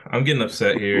 Okay, I'm getting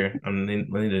upset here. I need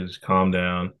to just calm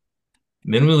down.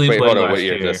 Minwoo Lee Wait, played hold on. What last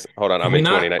year is year. this? Hold on. Can I'm we in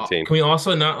not? 2019. Can we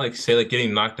also not like say like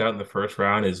getting knocked out in the first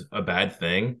round is a bad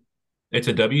thing? It's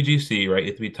a WGC, right? You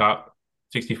have to be top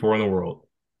 64 in the world.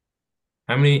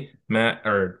 How many Matt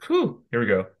or whew, here we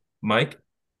go. Mike,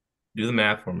 do the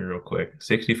math for me real quick.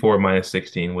 64 minus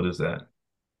 16, what is that?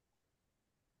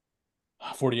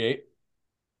 48,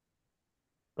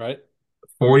 right?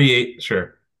 48, sure.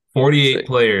 Let's 48 see.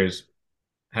 players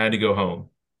had to go home.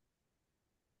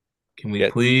 Can we Yeah,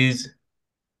 please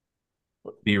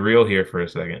be real here for a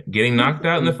second? Getting knocked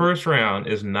out in the first round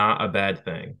is not a bad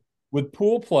thing. With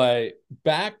pool play,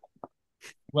 back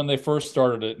when they first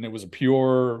started it, and it was a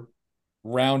pure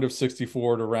round of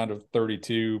 64 to round of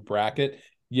 32 bracket,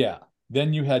 yeah,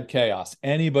 then you had chaos.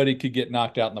 Anybody could get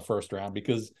knocked out in the first round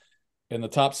because in the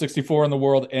top 64 in the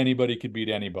world, anybody could beat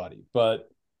anybody. But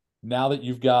now that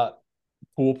you've got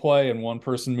pool play and one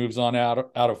person moves on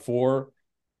out of four,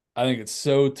 I think it's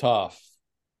so tough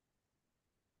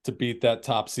to beat that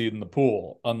top seed in the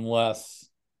pool unless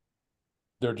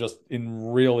they're just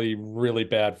in really, really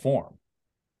bad form.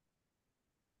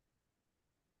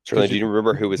 Shirley, Because do you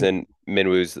remember who was in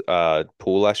Minwoo's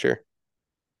pool last year?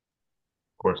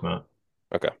 Of course not.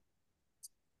 Okay,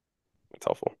 that's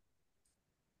helpful.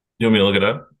 You want me to look it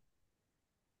up?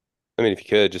 I mean, if you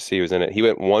could just see who was in it. He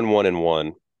went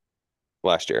 1-1-1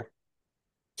 last year.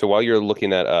 So while you're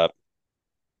looking that up,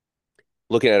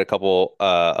 looking at a couple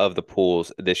of the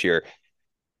pools this year,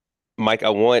 Mike, I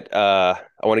want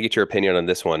to get your opinion on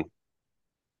this one.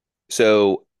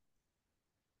 So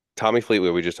Tommy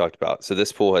Fleetwood, we just talked about. So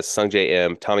this pool has Sungjae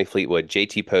M, Tommy Fleetwood,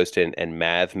 JT Poston, and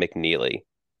Mav McNeely.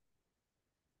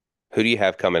 Who do you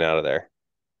have coming out of there?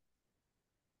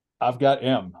 I've got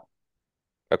M.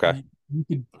 Okay. You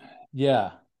could,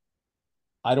 yeah.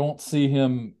 I don't see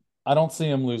him. I don't see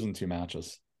him losing two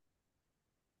matches.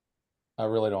 I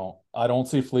really don't. I don't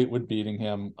see Fleetwood beating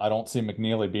him. I don't see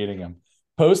McNeely beating him.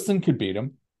 Poston could beat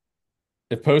him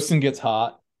if Poston gets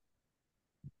hot.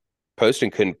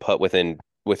 Poston couldn't putt within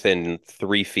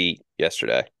 3 feet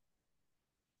yesterday.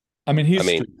 I mean, I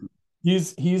mean,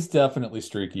 he's definitely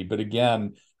streaky. But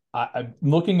again, I'm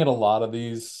looking at a lot of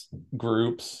these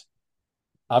groups.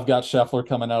 I've got Scheffler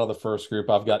coming out of the first group.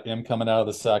 I've got him coming out of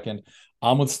the second.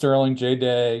 I'm with Sterling. J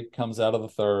Day comes out of the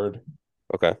third.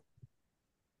 Okay.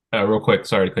 Real quick,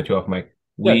 sorry to cut you off, Mike.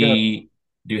 Yeah, go ahead. We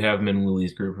do have Min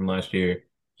Wooley's group from last year.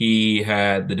 He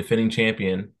had the defending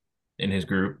champion in his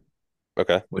group,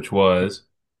 Okay. which was,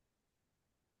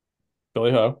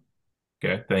 Billy Ho.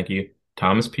 okay, thank you,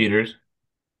 Thomas Peters,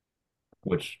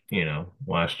 which,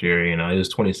 last year, he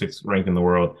was 26th ranked in the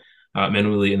world. Min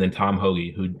Woolley, and then Tom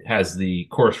Hoagie, who has the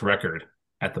course record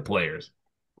at the Players.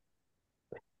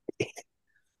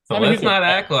 So I mean, who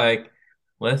cares?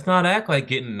 let's not act like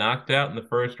getting knocked out in the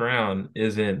first round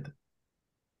isn't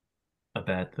a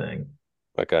bad thing.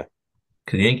 Okay.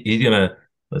 Because he's gonna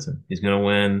listen. He's gonna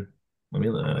win. Hang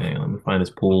on, let me find his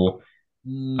pool.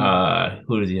 Mm,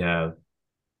 Who does he have?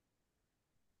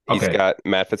 He's Okay, got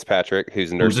Matt Fitzpatrick,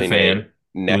 who's who's a nursing a fan?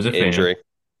 Who's neck a fan? injury.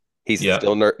 He's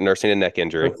still Yep. nursing a neck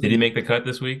injury. Did he make the cut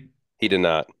this week? He did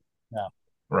not. no,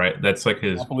 Right. That's like I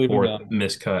his believe in fourth them.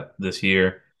 miscut this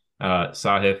year.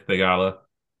 Sahith Theegala,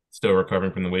 still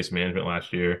recovering from the waste management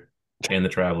last year, and the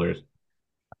Travelers.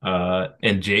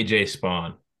 And JJ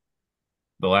Spawn.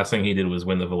 The last thing he did was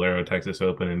win the Valero Texas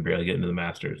Open and barely get into the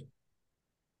Masters.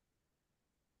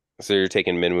 So you're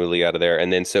taking Minwoo out of there,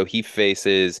 and then so he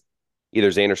faces either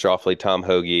Xander Schauffele, Tom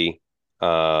Hoagie,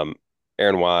 um,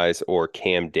 Aaron Wise, or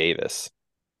Cam Davis.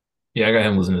 Yeah, I got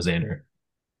him losing to Xander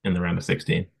in the round of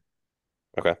 16.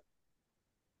 Okay.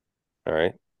 All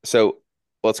right. So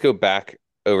let's go back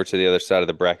over to the other side of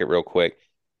the bracket real quick.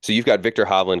 So you've got Victor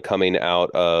Hovland coming out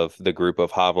of the group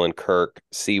of Hovland, Kirk,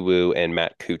 Siwoo, and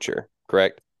Matt Kuchar,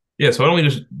 correct? Yeah, so why don't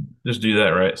we just do that,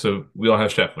 right? So we all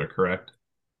have Scheffler, correct?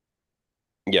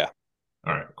 Yeah.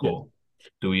 All right, Yeah. cool.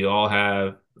 Do we all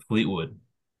have Fleetwood?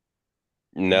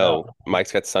 No, No,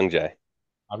 Mike's got Sungjae.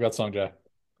 I've got Sungjae.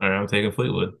 All right, I'm taking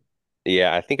Fleetwood.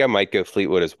 Yeah, I think I might go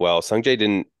Fleetwood as well. Sungjae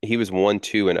didn't, he was 1,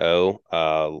 2, and 0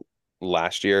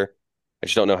 last year. I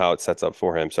just don't know how it sets up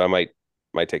for him. So I might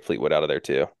take Fleetwood out of there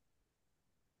too.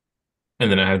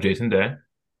 And then I have Jason Day.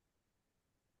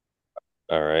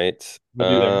 All right. We'll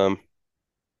do there.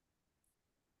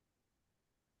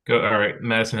 Go. All right,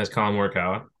 Madison has Colin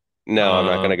Morikawa. No, I'm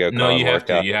not gonna go No, Colin you have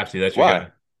to. Morikawa. You have to. That's your Why? guy.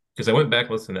 Because I went back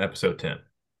and listened to episode 10.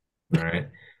 All right.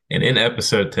 And in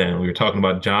episode 10, we were talking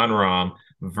about John Rahm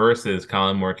versus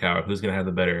Colin Morikawa. Who's going to have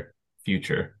the better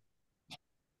future?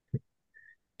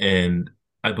 And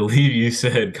I believe you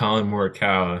said Colin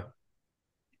Morikawa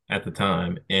at the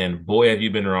time. And boy, have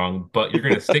you been wrong, but you're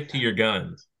going to stick to your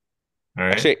guns. All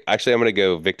right. Actually, I'm gonna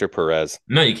go Victor Perez.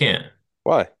 No, you can't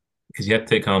Why? because you have to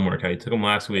take Colin Morikawa. You took him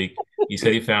last week. You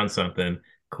said you found something.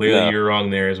 Clearly, No, you're wrong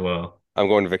there as well. I'm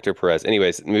going Victor Perez.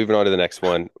 Anyways, moving on to the next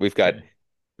one. We've got Okay.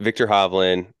 Victor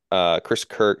Hovland, Chris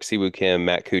Kirk, Siwoo Kim,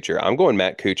 Matt Kuchar. I'm going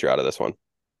Matt Kuchar out of this one.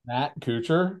 Matt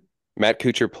Kuchar. Matt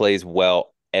Kuchar plays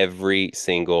well every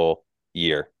single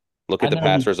year. Look I at the know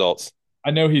past he. results.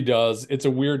 I know he does. It's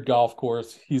a weird golf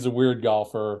course. He's a weird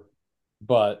golfer,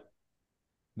 but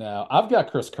no, I've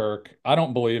got Chris Kirk. I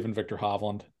don't believe in Victor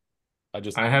Hovland. I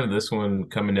just I have this one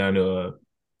coming down to a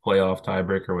playoff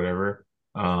tiebreak or whatever.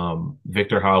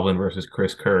 Victor Hovland versus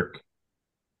Chris Kirk,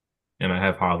 and I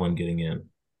have Hovland getting in.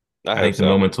 I I hope think the so.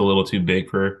 moment's a little too big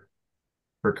for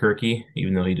Kirky,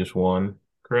 even though he just won.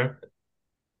 Correct?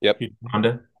 Yep. he,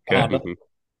 Honda. Okay. Honda. hmm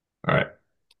All right.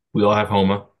 We all have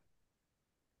Homa.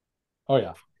 Oh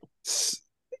yeah.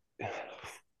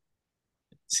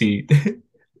 See,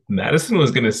 Madison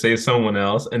was gonna say someone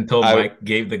else until I Mike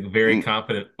gave the very n-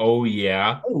 confident, "Oh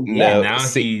yeah," Oh and yeah. no. now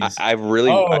See, he's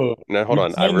no. Hold You're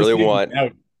on. I playing this really game want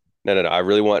out. no. I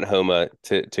really want Homa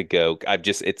to go.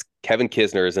 It's Kevin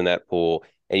Kisner is in that pool,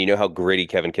 and you know how gritty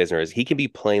Kevin Kisner is. He can be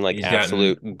playing like he's gotten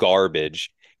absolute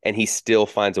garbage, and he still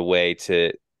finds a way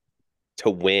to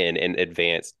win and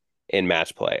advance in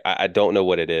match play. I don't know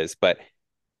what it is, but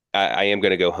I am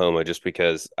going to go Homa just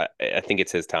because I think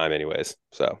it's his time, anyways.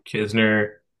 So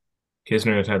Kisner.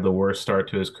 Kisner has had the worst start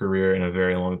to his career in a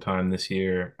very long time this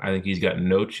year. I think he's got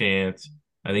no chance.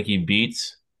 I think he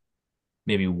beats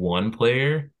maybe one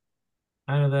player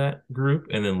out of that group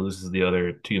and then loses the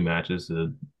other two matches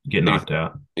to get who do knocked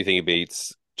out. you think he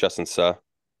beats Justin Suh?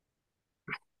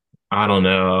 I don't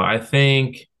know. I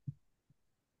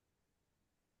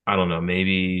don't know,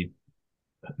 maybe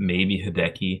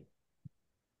Hideki.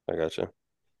 I gotcha.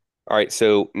 All right,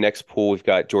 so next pool we've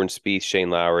got Jordan Spieth, Shane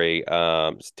Lowry,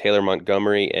 Taylor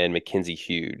Montgomery, and Mackenzie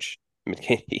Hughes.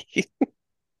 Mackenzie,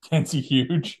 Fancy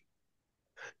huge.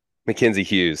 Mackenzie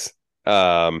Hughes.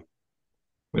 Um,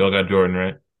 We all got Jordan,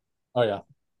 right? Oh yeah.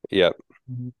 yep.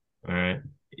 Mhm. All right.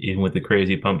 Even with the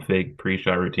crazy pump fake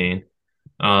pre-shot routine.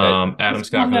 Uh, Adam He's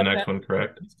Scott calmed for the that down. next one,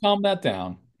 correct? He's calmed that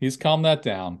down. He's calmed that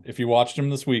down. If you watched him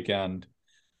this weekend,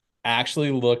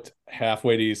 actually looked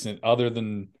halfway decent, other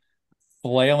than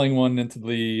flailing one into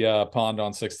the pond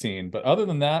on 16. But other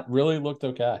than that, really looked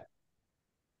okay.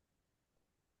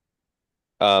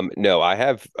 No, I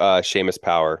have Seamus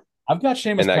Power I've got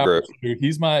in Seamus that group. Powers too.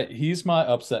 He's my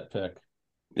upset pick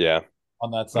Yeah.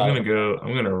 on that side of the pond.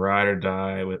 I'm gonna ride or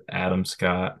die with Adam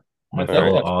Scott, my I All think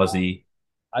right. fellow that's fine. Aussie.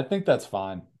 I think that's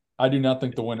fine. I do not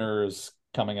think the winner is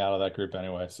coming out of that group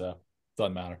anyway, so it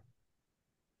doesn't matter.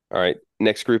 All right.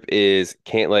 Next group is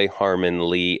Cantlay, Harmon,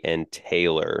 Lee, and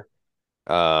Taylor.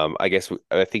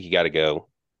 I think you got to go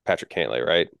Patrick Cantlay,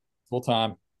 right? Full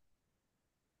time.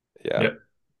 Yeah. Yep,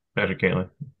 Patrick Cantley.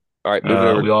 All right. Moving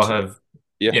over We all to have,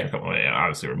 yeah. yeah, come on. Yeah,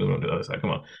 obviously we're moving on to the other side.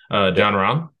 Come on. Yep. John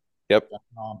Rahm. Yep.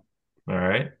 Um, All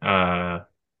right.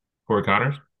 Corey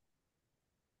Connors.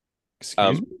 excuse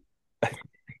Um, me.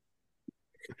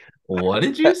 What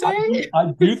did you say?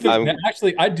 I do think I'm that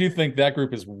actually I do think that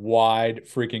group is wide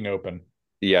freaking open.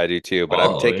 yeah, I do too. But I'm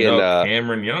Oh, taking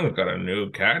Cameron Young's got a new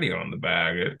caddy on the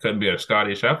bag. It could be a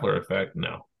Scotty Scheffler effect.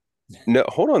 No, no.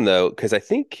 Hold on though, because I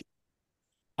think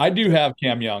I do have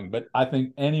Cam Young, but I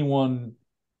think anyone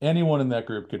in that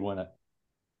group could win it.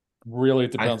 Really,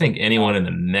 it I depends on think anyone in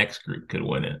the next group could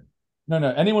win it. no,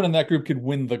 anyone in that group could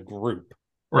win the group.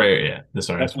 Right, yeah.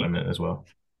 Sorry, That's that's what I meant as well.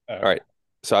 all okay. right.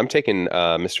 So I'm taking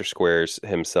Mr. Squares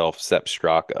himself, Sepp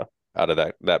Straka, out of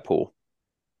that pool.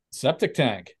 Septic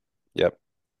tank. Yep.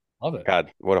 Love it.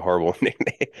 God, what a horrible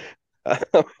nickname.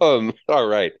 All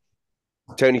right.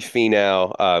 Tony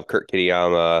Finau, Kurt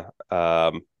Kitayama.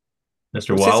 Mr. What's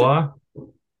this? Wawa,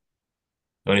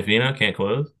 Tony Fina can't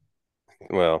close.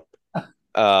 Well,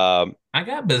 um, I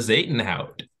got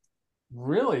Bezadenhout.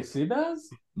 Really, Seabass?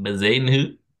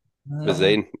 Bezadenhout. I'm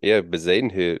Bezaden, yeah,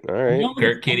 Bezadenhout. All right. going with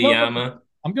Kurt Kitayama.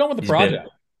 I'm going with the He's been, project.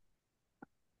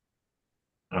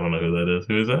 I don't know who that is.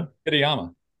 Who is that?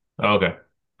 Kitayama. Oh, okay.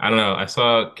 I don't know. I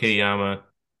saw Kitayama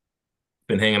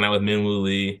been hanging out with Minwoo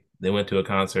Lee. They went to a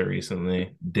concert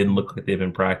recently. Didn't look like they've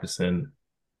been practicing.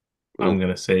 I'm Ooh,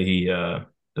 gonna say he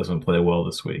doesn't play well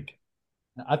this week.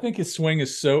 I think his swing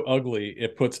is so ugly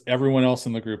it puts everyone else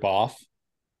in the group off,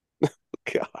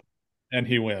 God, and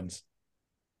he wins.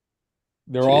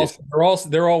 jeez.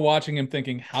 They're all watching him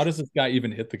thinking, how does this guy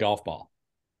even hit the golf ball?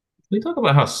 Can we talk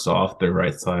about how soft the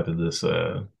right side of this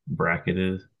bracket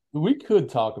is? We could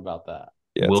talk about that.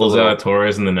 Yeah, it's a Will little.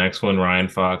 Zalatoris in the next one, Ryan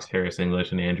Fox, Harris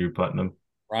English, and Andrew Putnam.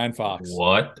 Ryan Fox.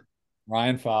 What?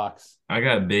 Ryan Fox. I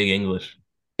got big English.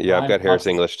 Yeah, I've Ryan got Harris Fox is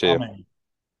English too. coming.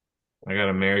 I got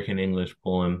American English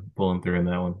pulling through in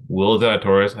that one. Will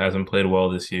Zalatoris hasn't played well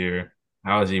this year.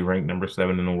 How is he ranked number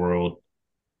 7 in the world?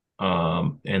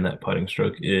 And that putting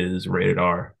stroke is rated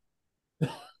R.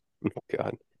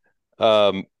 God.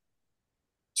 Um,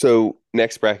 so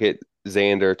next bracket,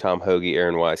 Xander, Tom Hoagie,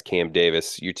 Aaron Wise, Cam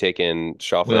Davis. You taking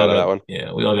Schaffler out of that one?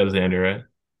 We all got Xander, right?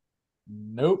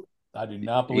 Nope. I do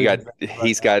not You believe got in Xander right now.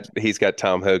 he's got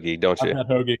Tom Hoagie, don't I've you? got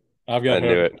Hoagie. I've I got knew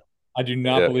Hoagie. it. I do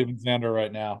not Yeah. believe in Xander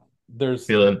right now.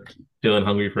 Feeling feeling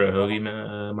hungry for a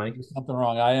hoagie, Mike? There's something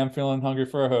wrong. I am feeling hungry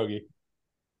for a hoagie.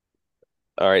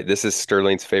 All right, this is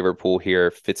Sterling's favorite pool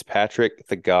here. Fitzpatrick,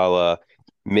 Thagala,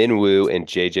 Minwoo, and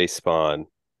JJ Spawn.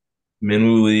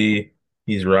 Minwoo Lee,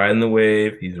 he's riding the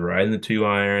wave. He's riding the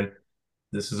 2-iron.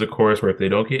 This is a course where if they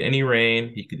don't get any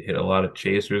rain, he could hit a lot of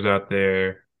chasers out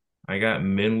there. I got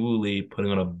Minwoo Lee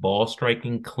putting on a ball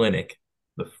striking clinic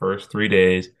the first 3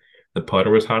 days. The putter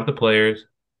was hot at the players,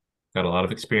 got a lot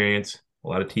of experience, a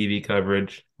lot of TV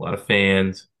coverage, a lot of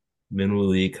fans. Minwoo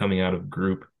Lee coming out of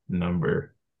group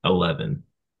number 11.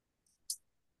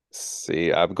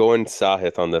 See, I'm going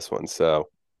Sahith on this one. So,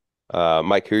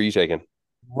 Mike, who are you taking?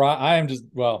 Right.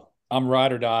 I'm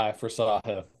ride or die for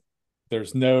Sahith.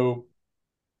 There's no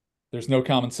there's no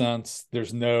common sense.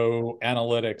 There's no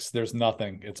analytics. There's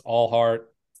nothing. It's all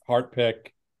heart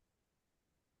pick.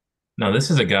 Now, this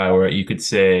is a guy where you could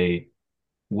say,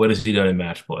 what has he done in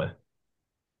match play?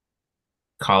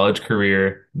 College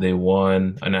career, they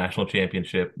won a national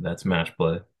championship. That's match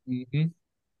play. Mm-hmm.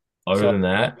 Other So than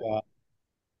that,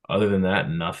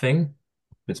 nothing.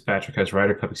 Fitzpatrick has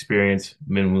Ryder Cup experience.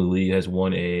 Minwoo Lee has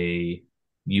won a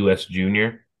U.S.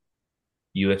 Junior,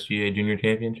 USGA Junior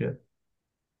Championship.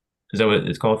 Is that what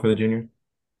it's called for the junior?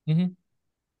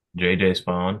 mm-hmm. JJ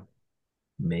Spawn,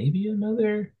 maybe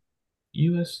another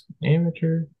U.S.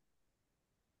 amateur.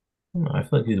 I don't know. I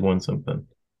feel like he's won something.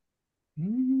 The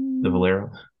Mm-hmm.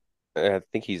 Valero. I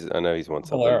know he's won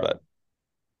something, Valero. but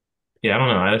Yeah, I don't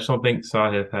know. I just don't think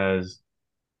Sahith has.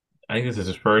 I think this is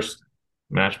his first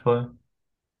match play,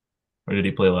 or did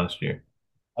he play last year?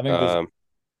 I think this um,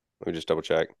 let me just double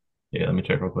check. Yeah, let me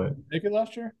check real quick. take it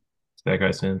last year. Is that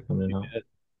guy Sims coming in? He Huh? did.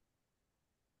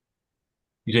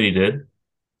 You said he did?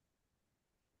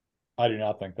 I do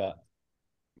not think that.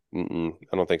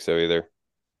 I don't think so either.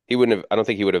 He wouldn't have. I don't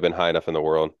think he would have been high enough in the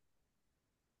world.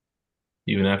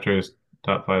 even after his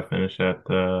top five finish at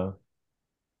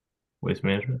Waste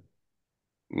Management.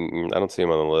 I don't see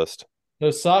him on the list. So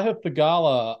Sahith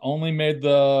Theegala only made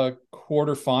the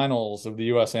quarterfinals of the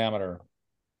U.S. Amateur.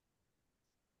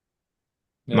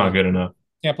 Not Yeah, good enough.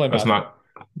 can't play That's match play. not.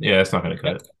 Yeah, that's not going to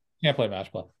cut Can't, it. can't play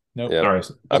match play. Nope. Yeah, Sorry,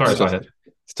 I'm sorry, still Sahith.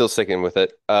 still sticking with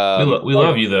it. We Oh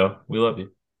love yeah. you though. We love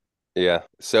you. Yeah.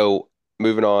 So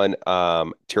moving on,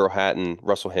 Tyrrell Hatton,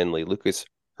 Russell Henley, Lucas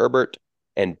Herbert,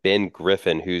 and Ben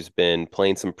Griffin, who's been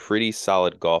playing some pretty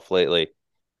solid golf lately.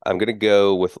 I'm gonna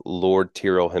go with Lord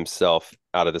Tyrrell himself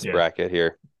out of this Yeah, bracket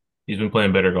here. he's been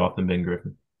playing better golf than Ben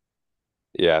Griffin.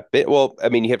 Yeah. Well, I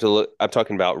mean, you have to look. I'm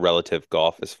talking about relative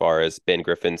golf as far as Ben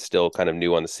Griffin's still kind of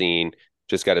new on the scene,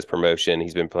 just got his promotion.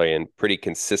 He's been playing pretty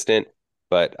consistent,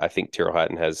 but I think Tyrrell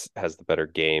Hatton has the better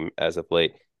game as of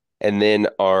late. And then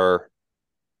our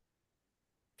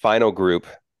final group,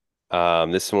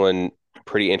 this one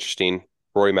pretty interesting.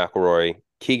 Rory McIlroy,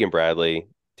 Keegan Bradley,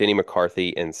 Denny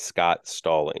McCarthy, and Scott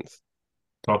Stallings.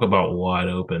 Talk about wide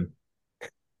open.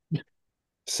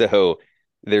 So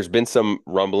there's been some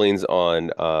rumblings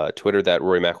on Twitter that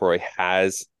Rory McIlroy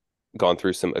has gone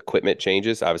through some equipment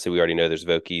changes. Obviously, we already know there's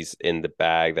Vokies in the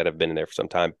bag that have been in there for some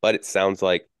time, but it sounds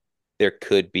like there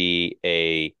could be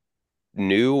a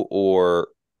new or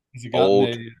Has he gotten old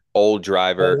a old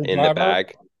driver pole in the driver?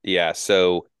 bag. Yeah,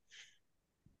 so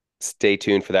stay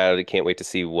tuned for that. I can't wait to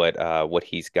see what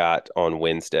he's got on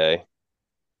Wednesday.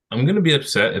 I'm going to be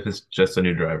upset if it's just a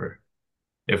new driver.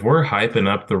 If we're hyping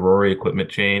up the Rory equipment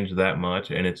change that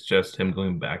much and it's just him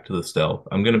going back to the stealth,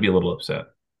 I'm going to be a little upset.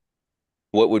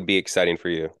 What would be exciting for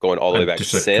you? Going all the way I'm back to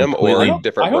just a Sim or I a completely hope I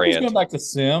different hope he's brand? going back to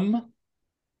sim,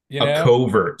 you a know.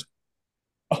 covert,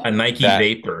 a Nike That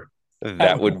Vapor, That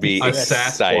that would would be be a sick.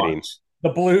 exciting.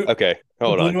 Sasquatch. Okay,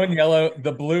 hold on.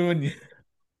 The blue and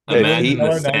the If blue and Imagine the he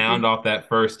yellow sound Nike. off that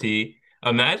first tee.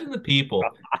 Imagine the people.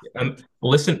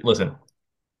 Listen.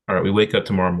 All right, we wake up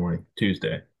tomorrow morning,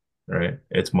 Tuesday. All right,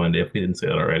 it's Monday if we didn't say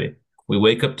that already. We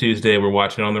wake up Tuesday, we're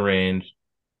watching on the range.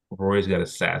 Roy's got a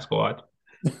Sasquatch.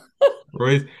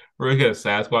 Roy's Roy's got a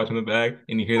Sasquatch in the bag,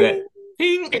 and you hear that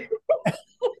ping.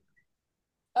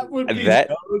 That would be that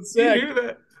so You sick. hear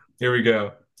that? Here we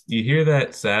go. You hear that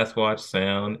Sasquatch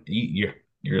sound. You're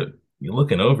you're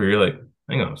looking over. You're like,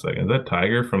 hang on a second. Is that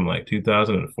Tiger from like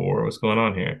 2004? What's going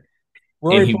on here?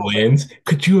 And Rory he pulls wins.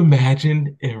 Could you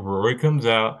imagine if Rory comes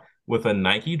out with a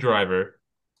Nike driver?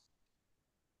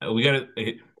 We got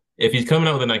to. If he's coming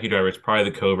out with a Nike driver, it's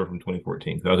probably the Cobra from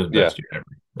 2014. That was his yeah, best year ever,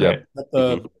 yep. right? that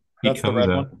hmm He that's the comes red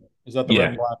out. one. Is that the red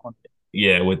and Yeah, black one?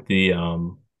 yeah, with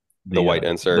The white the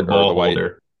insert or the ball white,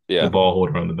 holder, the yeah. ball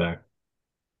holder on the back.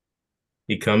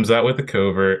 He comes out with the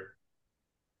covert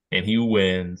and he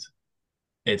wins.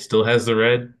 It still has the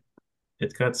red.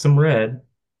 It's got some red,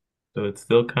 so it's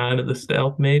still kind of the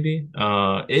stealth maybe.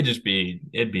 It'd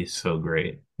be so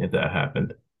great if that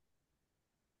happened.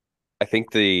 I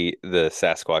think the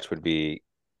Sasquatch would be.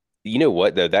 You know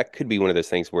what though? That could be one of those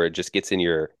things where it just gets in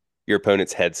your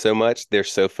opponent's head so much. They're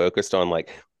so focused on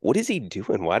like, what is he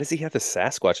doing? Why does he have the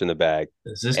Sasquatch in the bag?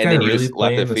 Is this And guy then you really just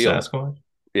left the playing the field. Sasquatch?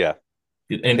 Yeah,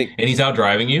 I think And he's out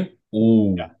driving you?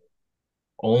 Ooh. Yeah.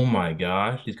 Oh my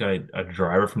gosh. He's got a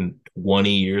driver from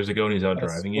 20 years ago and he's out A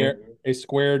driving you.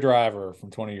 square driver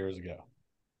from 20 years ago.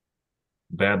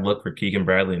 Bad luck for Keegan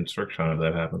Bradley and Srixon if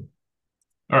that happened.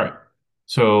 All right.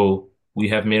 So we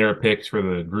have made our picks for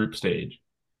the group stage.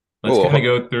 Let's Whoa, kind of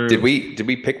go did through.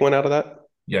 we pick one out of that?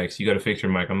 Yikes, you got to fix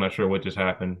your mic. I'm not sure what just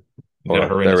happened. You Hold got a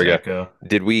on. There horrendous we go. echo.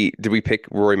 Did we pick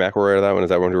Rory McIlroy out of that one? Is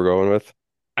that one we were going with?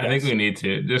 I think Yes. we need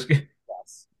to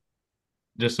Yes.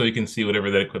 just so you can see whatever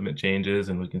that equipment changes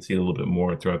and we can see a little bit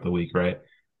more throughout the week, right?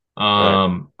 All right.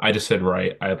 I just said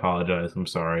right. I apologize. I'm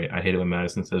sorry. I hate it when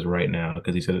Madison says right now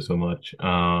because he said it so much.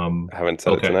 I haven't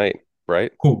said it Okay. tonight,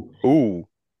 right? Who Ooh.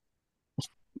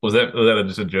 was that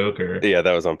just a joke or Yeah,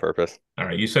 that was on purpose. all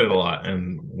right, you said it a lot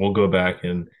and we'll go back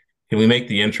and can we make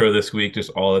the intro this week just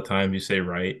all the time you say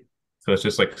right? So it's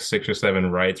just like six or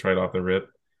seven rights right off the rip.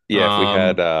 Yeah,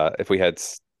 Um, if we had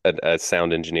a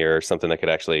sound engineer or something that could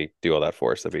actually do all that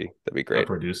for us, that'd be a great.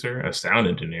 producer, a sound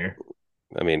engineer.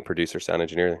 I mean, producer, sound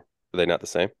engineer, are they not the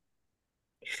same?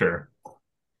 Sure.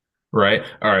 Right.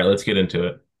 All right, let's get into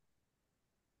it.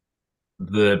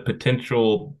 The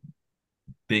potential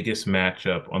biggest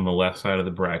matchup on the left side of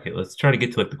the bracket. Let's try to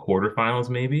get to like the quarterfinals,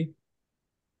 maybe.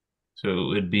 So it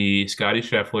would be Scotty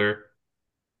Scheffler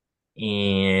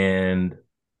and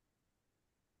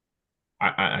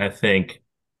I think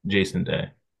Jason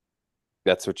Day.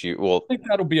 That's what well, I think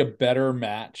that'll be a better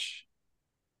match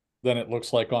than it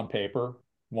looks like on paper.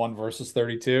 1 versus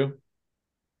 32.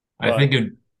 I But think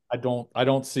it. I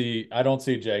don't see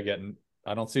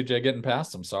Jay getting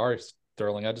past him. Sorry,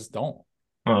 Sterling. I just don't.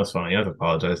 Oh, that's fine. You have to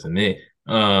apologize to me.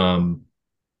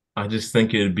 I just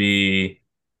think it'd be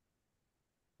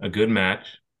a good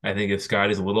match. I think if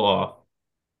Scotty's a little off,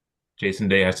 Jason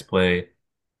Day has to play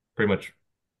pretty much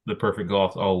the perfect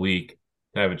golf all week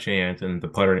to have a chance, and the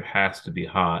putter has to be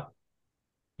hot.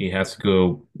 He has to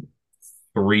go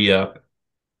three up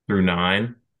through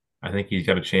nine. I think he's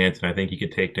got a chance, and I think he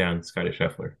could take down Scotty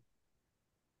Scheffler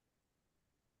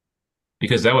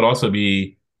because that would also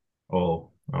be. Oh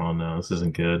no, this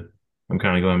isn't good. I'm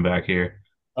kind of going back here.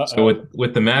 So Uh-oh.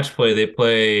 with the match play, they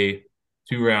play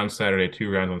 2 rounds Saturday, 2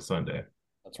 rounds on Sunday.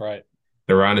 That's right.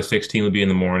 The round of 16 would be in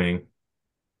the morning.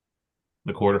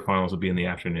 The quarterfinals would be in the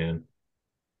afternoon.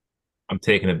 I'm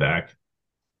taking it back.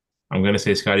 I'm going to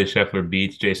say Scotty Scheffler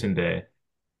beats Jason Day.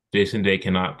 Jason Day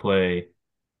cannot play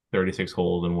 36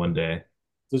 holes in one day.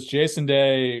 Does Jason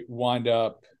Day wind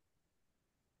up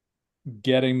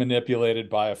getting manipulated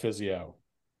by a physio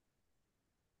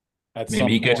at Maybe some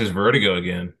he point? catches vertigo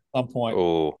again. Some point.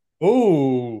 Oh,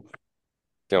 Ooh,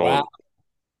 wow. don't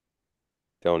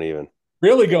don't even.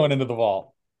 Really going into the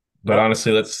vault. But Yep.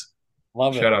 honestly, let's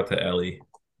Love shout it. out to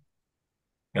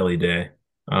Ellie Day.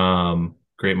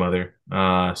 Great mother.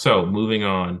 So moving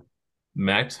on,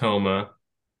 Max Homa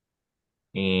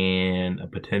and a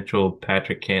potential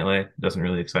Patrick Cantlay doesn't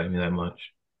really excite me that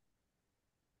much.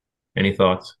 Any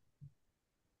thoughts?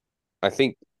 I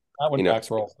think, Not you when know,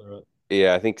 Max rolls through it.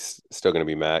 yeah, I think still going to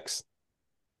be Max.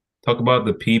 Talk about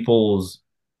the people's.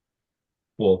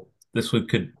 Well, this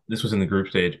was in the group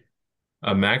stage.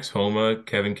 A Max Homa,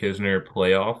 Kevin Kisner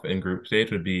playoff and group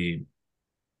stage would be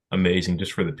amazing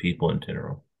just for the people in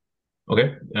general.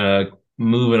 Okay.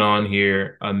 Moving on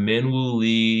here. A Minwoo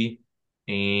Lee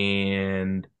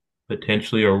and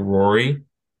potentially a Rory.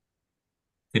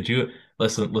 Could you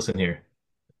listen here?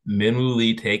 Minwoo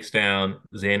Lee takes down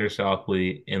Xander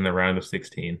Schauffele in the round of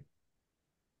 16.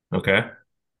 Okay.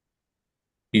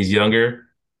 He's younger.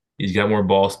 He's got more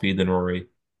ball speed than Rory.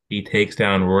 He takes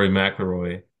down Rory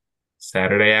McIlroy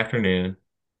Saturday afternoon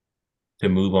to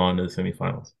move on to the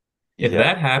semifinals. If Yeah,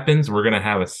 that happens, we're gonna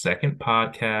have a second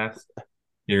podcast.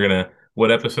 You're gonna,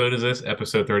 what episode is this?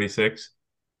 Episode 36,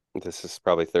 this is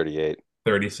probably 38.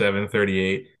 37,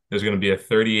 38. There's gonna be a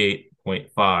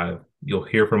 38.5. You'll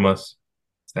hear from us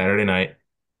Saturday night.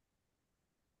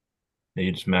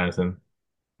 Maybe just Madison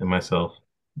and myself.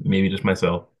 Maybe just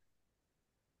myself.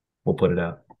 We'll put it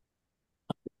out.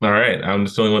 All right. I'm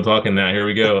just the only one talking now. Here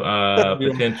we go.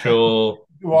 You Potential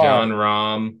you are. John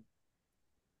Rahm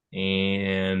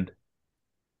and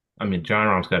I mean John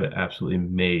Rahm's got it absolutely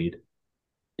made.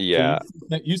 So Yeah,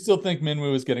 you still think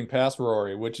Minwoo is getting past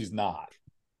Rory, which he's not.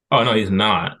 Oh no, he's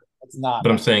not. That's not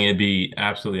But I'm happening. saying it'd be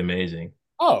absolutely amazing.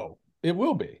 Oh, it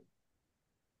will be.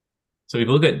 So if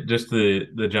you look at just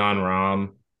the John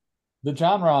Rahm, The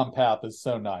John Rahm path is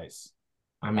so nice.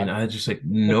 I I mean, mean, I just like the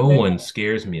no one table,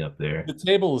 scares me up the there.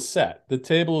 table is set. The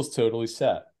table is totally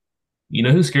set. You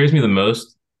know who scares me the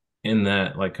most in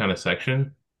that like kind of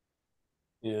section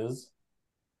Is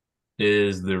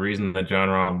is the reason that John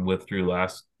Rahm withdrew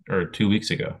last or 2 weeks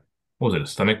ago. What was it, a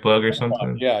stomach bug or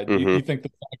something? yeah. You hmm think the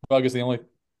stomach bug is the only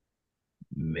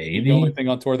Maybe thing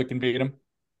on tour that can beat him?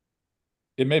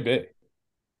 It may be.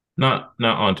 not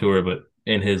on tour, but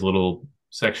in his little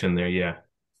section there. Yeah,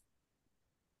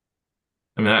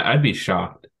 I mean, I'd be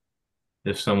shocked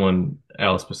if someone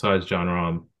else besides John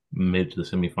Rahm made to the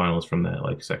semifinals from that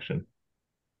like section.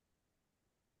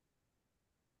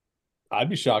 I'd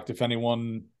be shocked if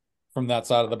anyone from that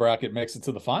side of the bracket makes it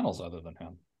to the finals other than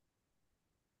him.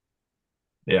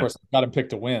 Of Yeah. course, I got him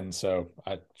picked to win, so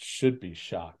I should be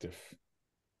shocked if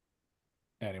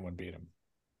anyone beat him.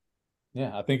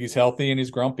 Yeah, I think he's healthy and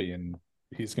he's grumpy, and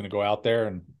he's going to go out there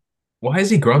and Why is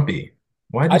he grumpy?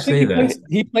 Why'd you I think say that?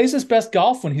 he plays his best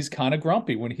golf when he's kind of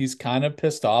grumpy, when he's kind of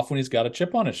pissed off, when he's got a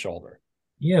chip on his shoulder.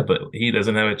 Yeah, but he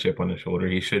doesn't have a chip on his shoulder.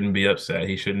 He shouldn't be upset.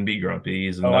 He shouldn't be grumpy.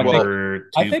 He's the Oh, Well, number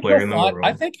two player in the I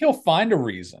world. think he'll find a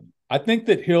reason. I think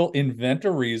that he'll invent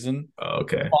a reason, Oh,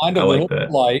 okay. find a I like little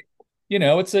that. light.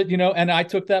 It's and I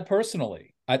took that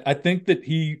personally. I think that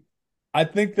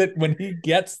when he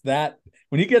gets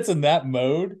in that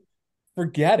mode,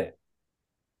 forget it.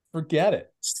 Forget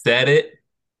it. Set it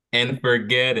and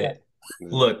forget Yeah. it.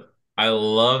 Look, I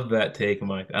love that take,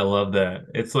 Mike. I love that.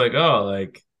 It's like, oh,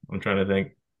 like I'm trying to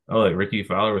think. Oh, like Ricky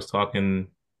Fowler was talking,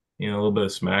 a little bit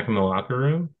of smack in the locker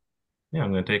room. Yeah,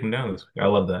 I'm gonna take him down this week. I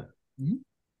love that. Mhm.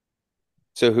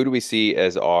 so who do we see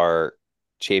as our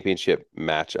championship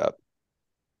matchup?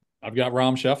 I've got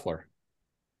Rom Scheffler.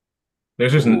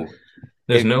 There's just Ooh,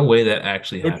 There's no way that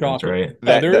actually No happens, chocolate. right?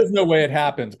 No, that there that is no way it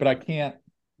happens, but I can't.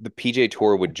 the PJ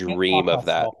Tour I would can't dream talk of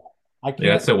that. myself. I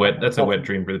Yeah, can't talk that's a myself. wet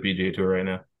dream for the PGA Tour right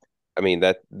now. I mean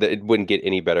that it wouldn't get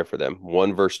any better for them.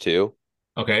 One versus two.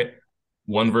 Okay,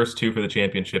 one versus two for the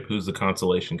championship. Who's the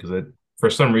consolation? Because for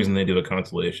some reason they do a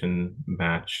consolation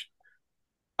match.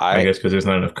 I I guess because there's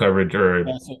not enough coverage or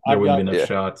Yeah, so there I've wouldn't be got enough yeah,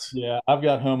 shots. I've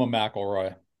got Homa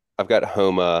McElroy. I've got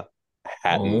Homa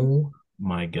Hatton. Oh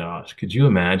my gosh. Could you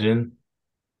imagine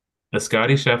a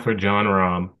Scotty Scheffler John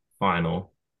Rahm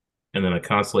final and then a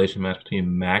consolation match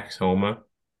between Max Homa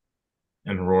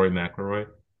and Rory McIlroy?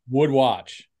 Would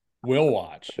watch. Will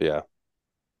watch. Yeah.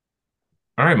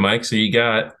 All right, Mike. So you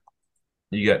got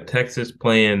Texas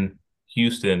playing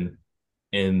Houston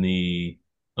in the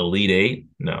Elite Eight?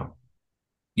 No.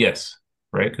 Yes,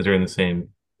 right? Because they're in the same.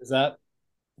 Is that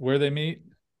where they meet?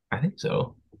 I think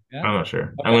so. Yeah. I'm not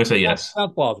sure. I'm Okay. going to say Sounds, yes.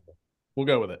 sounds plausible. We'll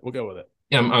go with it. We'll go with it.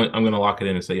 Yeah, I'm going to lock it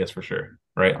in and say yes for sure.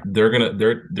 Right?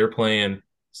 They're playing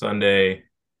Sunday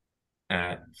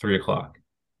at 3 o'clock.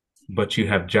 But you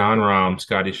have John Rahm,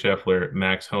 Scotty Scheffler,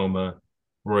 Max Homa,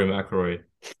 Rory McIlroy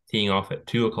teeing off at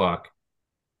 2 o'clock,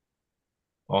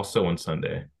 also on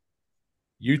Sunday.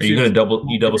 Are you YouTube going to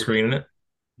TV double multi-view. screening it?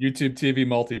 YouTube TV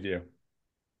multi-view.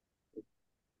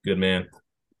 Good man.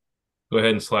 Go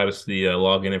ahead and slide us the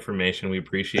login information. We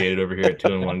appreciate it over here at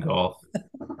 2-in-1 Golf.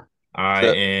 I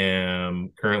So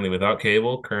am currently without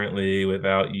cable, currently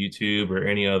without YouTube or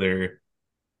any other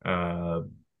uh,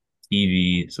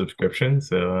 TV subscription.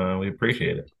 So we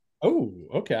appreciate it. Oh,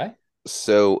 okay.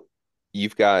 so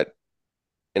you've got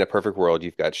in a perfect world,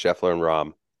 you've got Scheffler and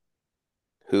Rom.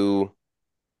 Who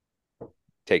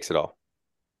takes it all?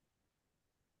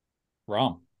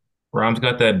 Rom. Rom's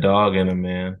got that dog in him,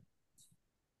 man.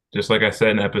 Just like I said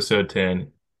in episode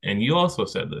 10, and you also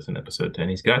said this in episode 10.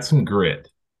 He's got some grit,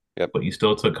 Yep. but you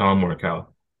still took Colin Morikawa.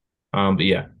 But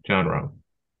yeah, John Rom.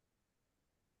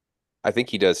 I think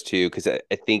he does too, because I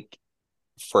think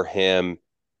for him,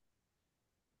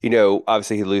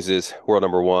 obviously he loses world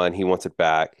number one. He wants it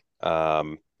back.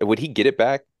 Would he get it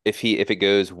back if it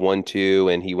goes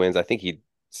 1-2 and he wins? I think he'd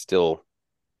still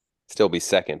still be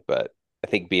second, but I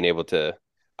think being able to,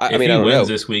 I If mean, I he don't wins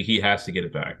know. this week, he has to get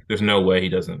it back. There's no way he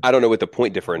doesn't. I don't know what the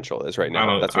point differential is right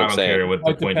now. That's what I I'm don't care saying. what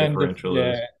the Might point depend if differential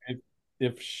is.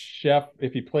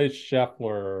 if he plays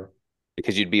Scheffler.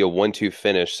 Because you'd be a 1-2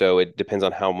 finish, so it depends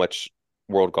on how much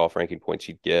world golf ranking points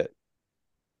you'd get.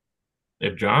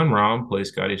 If John Rahm plays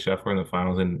Scotty Scheffler in the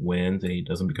finals and wins and he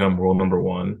doesn't become world number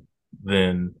one,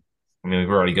 then I mean we've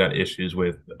already got issues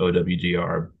with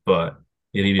OWGR, but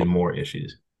we have even more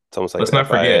issues. It's almost like Let's the not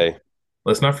forget, FIA.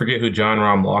 let's not forget who John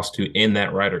Rahm lost to in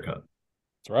that Ryder Cup.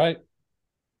 That's right.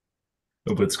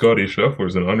 Oh, but Scotty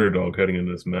Scheffler's an underdog heading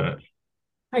into this match.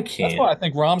 I That's can't. why I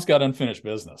think Rom's got unfinished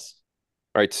business.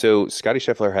 All right, so Scotty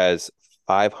Scheffler has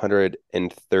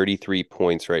 533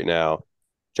 points right now.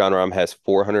 John Rahm has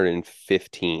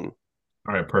 415.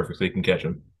 All right, perfect. So you can catch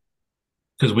him.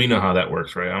 Because we know how that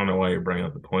works, right? I don't know why you're bringing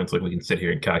up the points. Like we can sit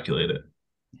here and calculate it.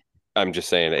 I'm just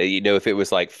saying, if it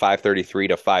was like 533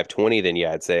 to 520, then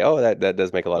yeah, I'd say, oh, that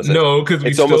does make a lot of sense. No, because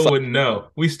we It's almost still like, wouldn't know.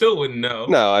 We still wouldn't know.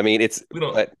 no, I mean, We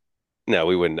don't, but no,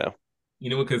 we wouldn't know.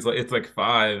 because it's like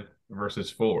 5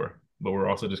 versus 4, but we're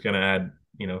also just gonna add,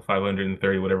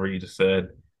 530, whatever you just said,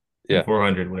 and Yeah,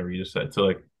 400, whatever you just said. So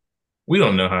like, we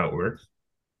don't know how it works.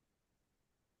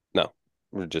 no,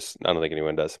 I don't think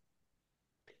anyone does.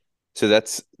 So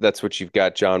that's what you've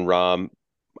got, John Rahm.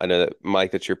 I know that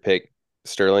Mike, that's your pick.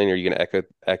 Sterling, are you going to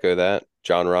echo that?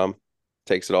 John Rahm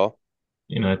takes it all.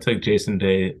 I took Jason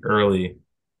Day early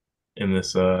in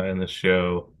this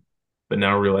show, but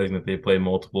now realizing that they play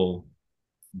multiple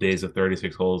days of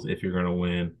 36 holes if you're gonna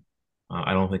win,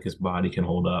 I don't think his body can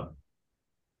hold up.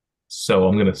 So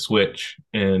I'm gonna switch.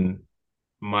 And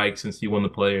Mike, since you won the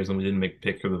players and we didn't make a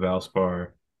pick for the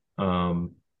Valspar,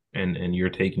 um, and you're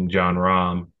taking John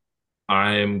Rahm,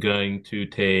 I am going to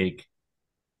take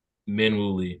Min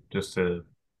Woolley just to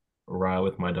ride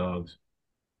with my dogs.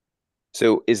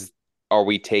 So are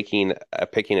we picking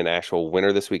an actual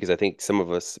winner this week? Because I think some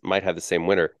of us might have the same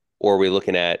winner. Or are we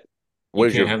looking at what You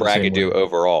does your can't have the same bracket do winner.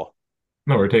 overall?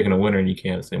 No, we're taking a winner and you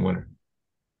can't have the same winner.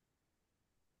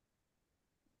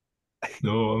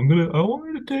 No, I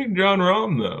wanted to take John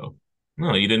Rahm though.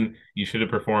 No, you didn't. You should have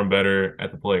performed better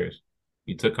at the players.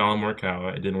 You took Colin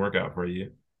Morikawa. It didn't work out for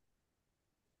you.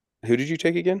 Who did you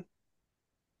take again?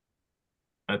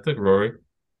 I took Rory.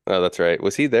 Oh, that's right.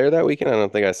 Was he there that weekend? I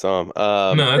don't think I saw him.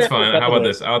 No, that's Yeah, for a fine. How couple about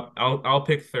days. this? I'll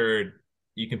pick third.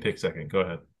 You can pick second. Go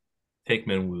ahead. Take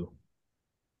Minwoo.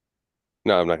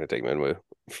 No, I'm not going to take Minwoo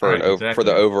for Right, for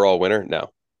the exactly. overall winner.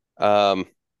 No. Um,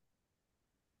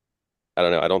 I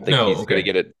don't know. I don't think No, he's going to okay.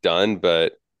 get it done,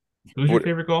 but Who's your would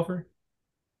favorite golfer?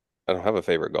 I don't have a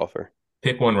favorite golfer.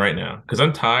 Pick one right now, because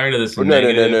I'm tired of this Oh, no,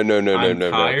 no, no, no, negative. no, no, no, I'm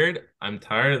no, no. tired. I'm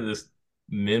tired of this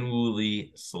Minwoo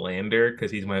Lee slander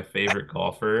because he's my favorite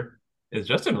golfer. Is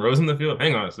Justin Rose in the field?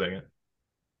 Hang on a second.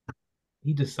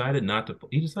 He decided not to.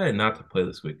 He decided not to play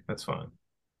this week. That's fine.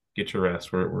 Get your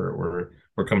rest. We're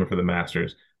coming for the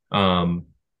Masters. Um,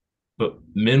 but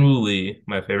Minwoo Lee,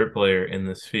 my favorite player in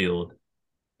this field,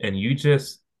 and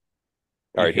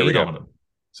All you right, here we hate go. on him.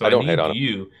 So I don't hate on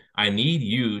him. I need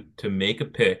you to make a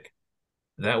pick.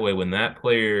 That way, when that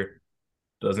player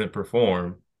doesn't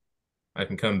perform, I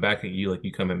can come back at you like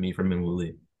you come at me for Minwoo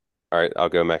Lee. All right, I'll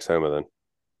go Max Homa then.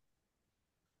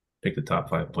 Pick the top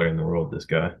five player in the world, this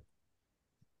guy.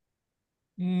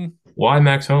 Mm, Why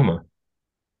Max Homa?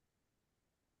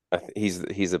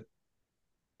 He's a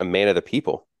man of the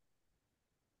people.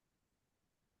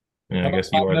 Yeah, how I about guess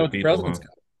you fighting are that the with the people, President's huh?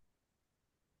 Cup?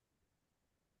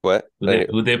 What?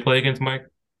 Who they play against, Mike?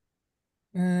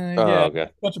 Yeah, Oh, a okay.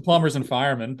 bunch of plumbers and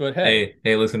firemen, but hey,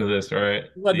 Hey, listen to this, all right?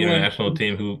 we had The to win. international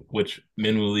team which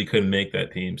Minwoo Lee couldn't make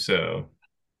that team, so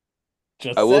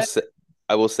I Just will say, say,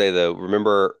 I will say though,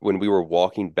 remember when we were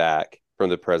walking back from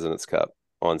the President's Cup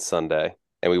on Sunday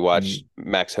and we you watched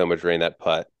Max Homa drain that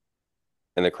putt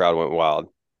and the crowd went wild.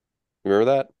 You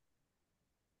remember that?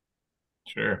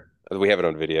 sure. We have it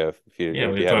on video Yeah,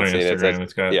 if you it's on haven't our seen it. Instagram.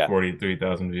 It's got Yeah,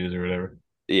 43,000 views or whatever.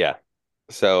 yeah.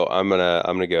 So I'm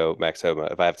gonna go Max Homa.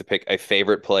 If I have to pick a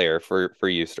favorite player for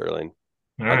you, Sterling,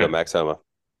 All I'll go right. Max Homa.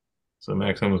 So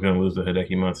Max Homa's gonna lose to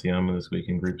Hideki Matsuyama this week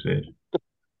in group stage.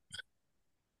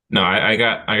 No, I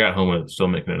got Homa still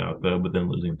making it out though, but then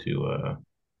losing to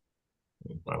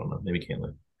I don't know, maybe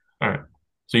Cantley. All right.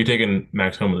 So you're taking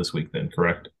Max Homa this week then,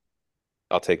 correct?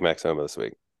 I'll take Max Homa this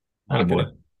week. Not a lock it in. boy.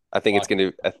 Lock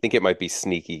it. I think it might be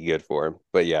sneaky good for him.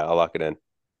 But yeah, I'll lock it in.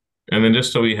 And then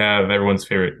just so we have everyone's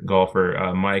favorite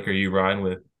golfer, Mike, are you riding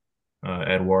with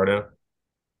Eduardo?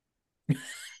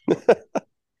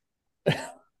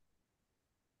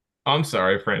 I'm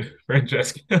sorry,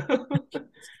 Francesca.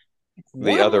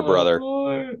 The other What? brother.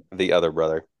 What? The other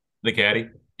brother. The caddy.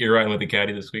 You're riding with the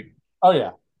caddy this week. Oh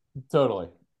yeah, totally.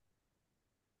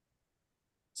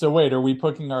 So wait, are we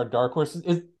picking our dark horses?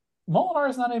 Is Molinar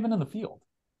is not even in the field?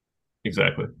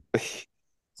 Exactly.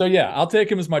 So yeah, I'll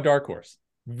take him as my dark horse.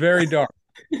 Very dark.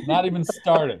 Not even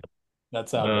started.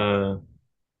 That's how dark.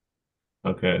 Uh,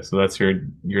 okay, so that's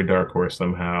your dark horse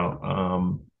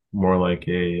somehow. More like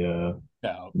a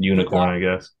No, unicorn, I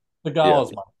guess. The Yeah. Gala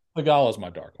is the Gala is my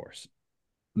dark horse.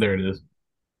 There it is.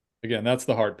 Again, that's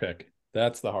the hard pick.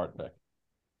 That's the hard pick.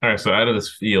 All right, so out of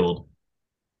this field,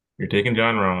 you're taking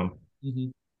John Rahm.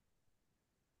 Mhm.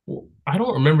 Well, I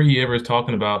don't remember you ever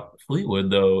talking about Fleetwood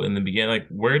though in the beginning. Like,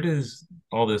 where does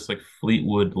all this like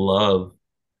Fleetwood love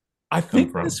I come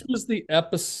think from? this was the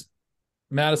episode.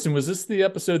 Madison, was this the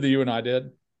episode that you and I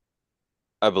did?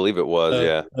 I believe it was,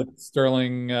 yeah.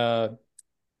 Sterling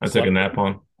I took a slept. nap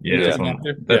on. You Yeah, took Yeah. a nap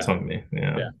there? that's Yeah, on me.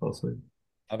 Yeah, yeah. mostly.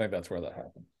 I think that's where that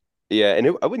happened. Yeah,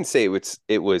 and I wouldn't say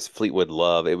it was Fleetwood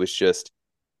love. It was just,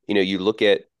 you look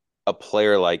at a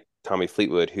player like Tommy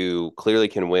Fleetwood who clearly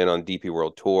can win on DP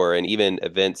World Tour and even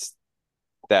events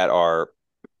that are,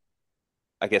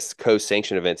 I guess,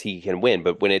 co-sanctioned events, he can win.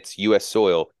 But when it's U.S.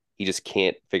 soil, he just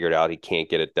can't figure it out. He can't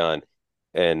get it done.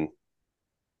 And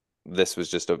this was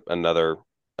just another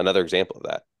example of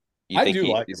that. You I think do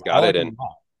like him. he's I got it, like him and a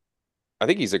lot. I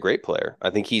think he's a great player. I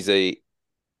think he's a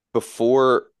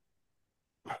before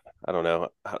I don't know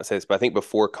how to say this, but I think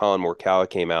before Colin Morikawa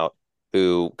came out,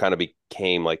 who kind of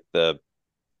became like the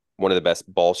one of the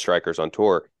best ball strikers on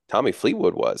tour, Tommy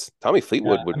Fleetwood was. Tommy Yeah,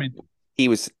 Fleetwood I mean, he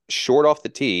was shorter off the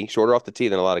tee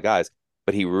than a lot of guys,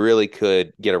 but he really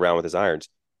could get around with his irons.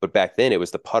 But back then it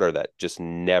was the putter that just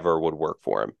never would work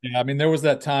for him. yeah, I mean, there was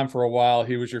that time for a while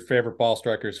he was your favorite ball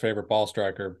striker's favorite ball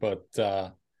striker, but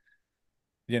then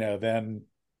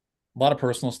a lot of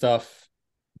personal stuff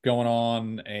going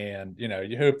on, and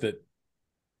you hope that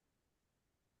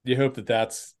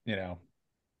that's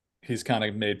he's kind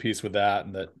of made peace with that,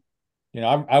 and that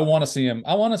I want to see him.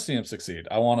 I want to see him succeed.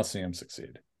 I want to see him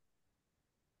succeed.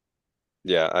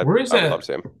 Yeah, Where is I would love that? to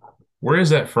see him. Where is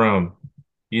that from?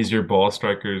 He's your ball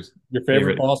striker's Your favorite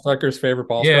favorite. ball striker's favorite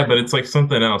ball Yeah, striker. but it's like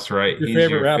something else, right? Your He's favorite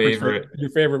your rapper's favorite. your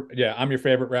favorite. Yeah, I'm your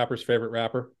favorite rapper's favorite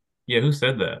rapper. Yeah, who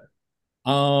said that?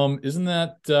 Isn't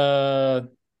that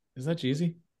is that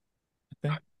Jeezy? I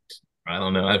think. I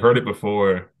don't know. I've heard it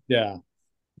before. Yeah,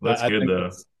 That's I good think though.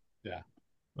 that's yeah.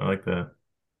 I like that.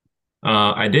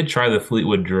 I did try the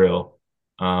Fleetwood drill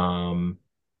um,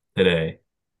 today,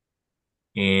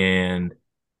 and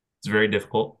it's very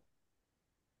difficult.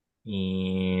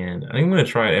 And I think I'm going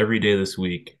to try it every day this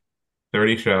week.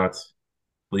 30 shots,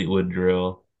 Fleetwood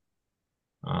drill,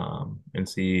 and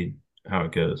see how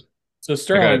it goes. So I got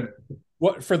Sterling,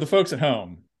 what for the folks at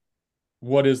home,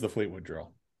 what is the Fleetwood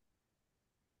drill?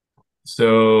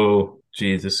 so,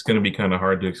 geez, this is going to be kind of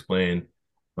hard to explain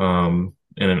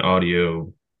in an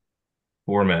audio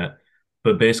format.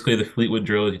 But basically, the Fleetwood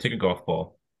drill is you take a golf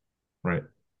ball, right,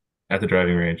 at the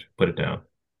driving range, put it down.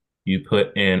 You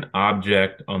put an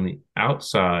object on the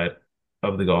outside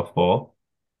of the golf ball.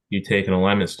 You take an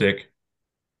alignment stick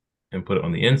and put it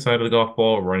on the inside of the golf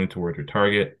ball, running towards your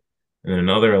target. And then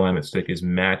another alignment stick is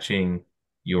matching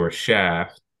your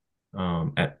shaft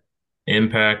at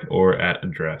impact or at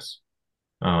address.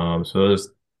 So those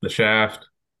the shaft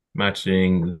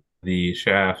matching the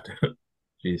shaft.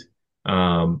 Jeez.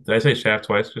 Did I say shaft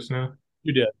twice just now?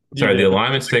 You did. You Sorry, the did.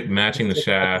 alignment stick matching the The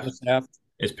shaft shaft.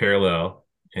 is parallel,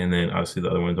 and then obviously the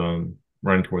other one's on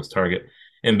running towards target.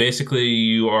 And basically,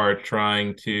 you are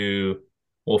trying to,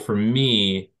 well, for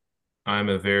me, I'm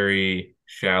a very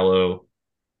shallow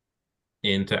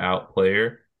in to out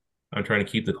player. I'm trying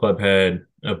to keep the club head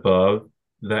above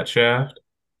that shaft.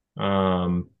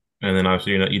 Um, and then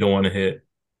obviously you don't want to hit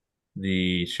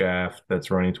the shaft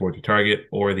that's running towards your target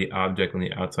or the object on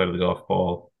the outside of the golf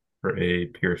ball for a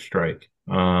pure strike.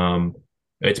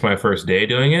 It's my first day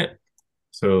doing it,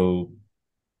 so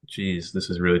geez, this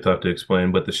is really tough to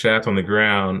explain. But the shaft on the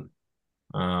ground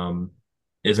um,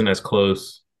 isn't as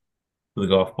close to the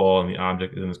golf ball, and the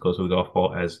object isn't as close to the golf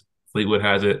ball as Fleetwood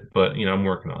has it. But I'm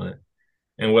working on it.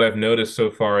 And what I've noticed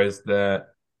so far is that,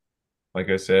 like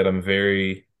I said, I'm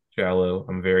very shallow.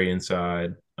 I'm very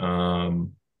inside.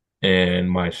 And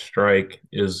my strike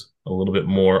is a little bit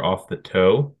more off the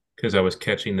toe because I was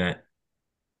catching that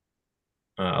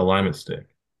alignment stick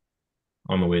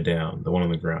on the way down, the one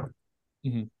on the ground.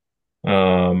 Mhm.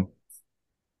 Um,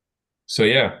 so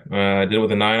yeah, I did it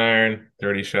with a 9 iron,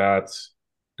 30 shots.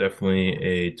 Definitely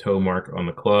a toe mark on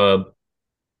the club.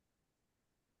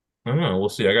 I don't know. We'll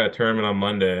see. I got a tournament on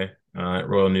Monday at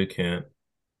Royal New Kent,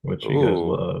 which you guys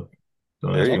Ooh, love.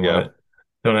 Don't there ask you me go. why.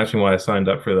 Don't ask me why I signed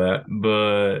up for that.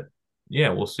 But yeah,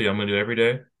 we'll see. I'm gonna do it every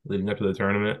day leading up to the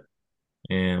tournament,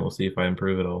 and we'll see if I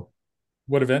improve at all.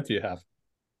 What event do you have?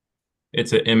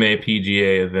 It's a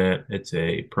MAPGA event. It's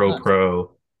a pro Nice.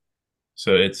 pro.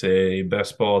 So it's a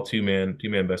best ball two man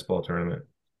best ball tournament.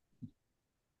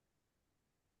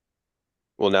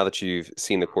 Well, now that you've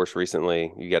seen the course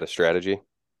recently, you got a strategy?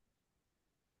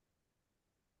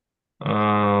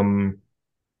 Um,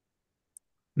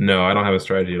 no, I don't have a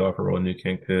strategy at all for Royal New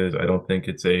King because I don't think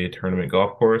it's a tournament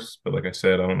golf course. But like I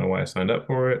said, I don't know why I signed up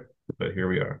for it, but here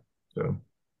we are. So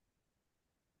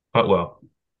putt well.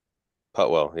 Putt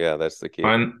well. Yeah, that's the key.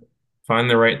 Find find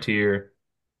the right tier.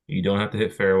 You don't have to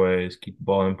hit fairways. Keep the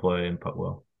ball in play and putt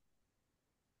well.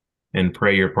 And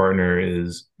pray your partner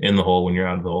is in the hole when you're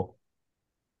out of the hole.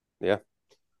 Yeah.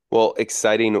 Well,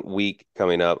 exciting week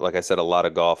coming up. Like I said, a lot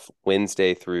of golf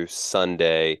Wednesday through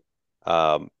Sunday,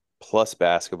 um, plus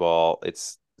basketball.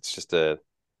 It's just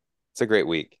it's a great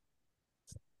week.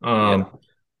 Yeah. Um,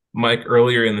 Mike,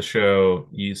 earlier in the show,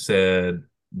 you said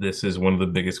this is one of the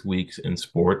biggest weeks in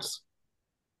sports.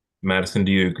 Madison,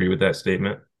 do you agree with that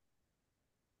statement?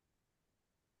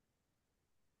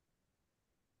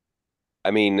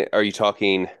 I mean, are you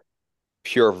talking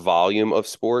pure volume of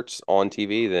sports on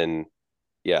TV? Then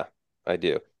yeah, I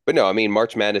do. But no, I mean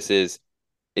March Madness is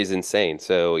insane.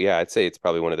 So yeah, I'd say it's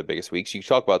probably one of the biggest weeks. You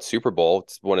talk about Super Bowl,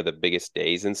 it's one of the biggest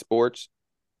days in sports.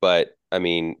 But I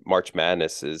mean, March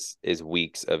Madness is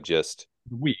weeks of just,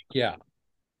 Week, yeah.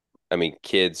 I mean,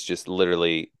 kids just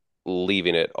literally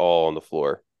leaving it all on the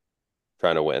floor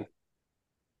trying to win.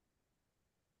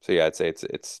 So yeah, I'd say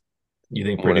it's You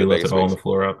think one of Purdue the left it biggest all on the weeks.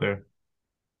 floor out there?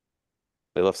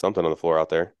 They left something on the floor out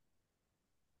there.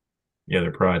 Yeah,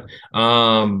 their pride.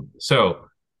 So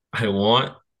I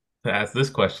want to ask this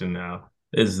question now.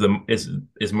 Is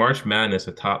March Madness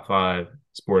a top five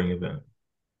sporting event?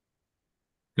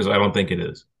 Because I don't think it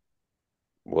is.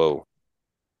 Whoa.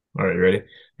 All right, you ready?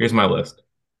 Here's my list.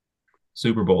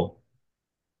 Super Bowl,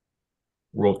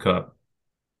 World Cup.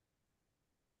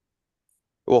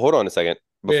 Well, hold on a second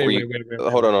Wait, before you wait, wait, wait,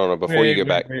 wait, hold on, wait, hold on, before you wait, get wait,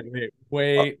 back. wait, wait,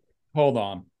 Uh, wait. Hold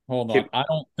on, hold can, on. I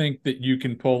don't think that you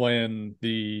can pull in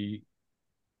the.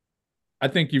 I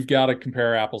think you've got to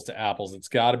compare apples to apples. It's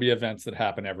got to be events that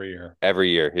happen every year. every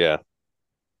year, yeah.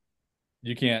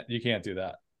 You can't do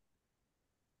that.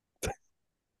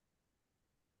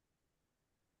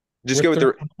 Just We're, go with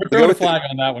throw, the we're go throwing a with the flag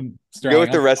on that one, go Sterling. with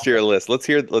I'm the rest of your list. Let's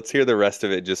hear the rest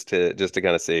of it just to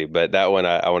kind of see. But that one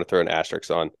I want to throw an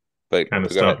asterisk on. But Kind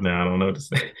of go ahead. stumped now. I don't know what to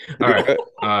say. All right,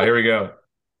 Go- here we go.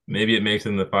 Maybe it makes it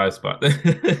in the 5 spot.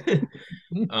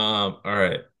 All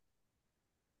right.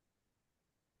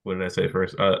 What did I say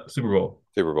first? Super Bowl.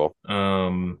 Super Bowl.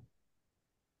 Um,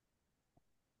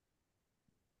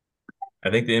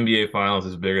 I think the NBA Finals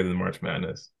is bigger than March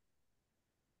Madness.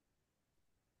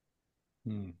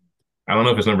 Hmm. I don't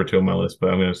know if it's number 2 on my list, but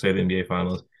I'm going to say the NBA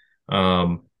Finals.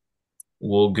 Um,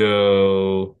 we'll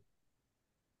go.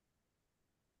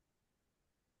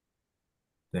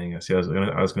 Dang, I see. I was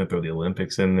gonna throw the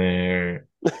Olympics in there.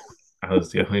 I was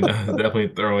definitely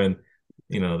throwing,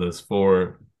 those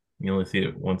four. You only see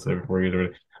it once every 4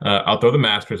 years. I'll throw the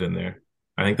Masters in there.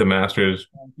 I think the Masters.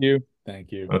 Thank you.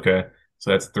 Thank you. Okay,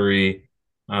 so that's three.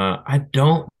 I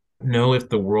don't know if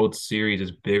the World Series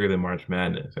is bigger than March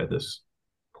Madness at this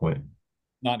point.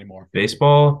 Not anymore.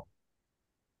 Baseball.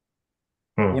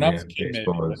 Oh When I was a man, kid, maybe,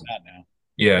 baseball but is. not now.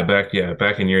 Yeah, Not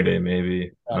back in your day,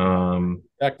 maybe.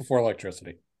 back before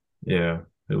electricity. Yeah,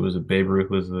 it was a Babe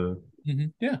Ruth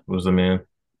Yeah. was the man.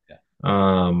 Yeah.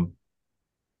 Um,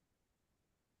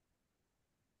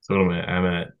 so what am I? I'm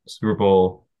at Super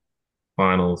Bowl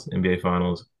Finals, NBA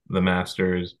Finals, the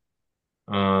Masters.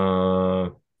 Uh,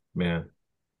 Man,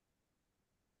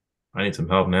 I need some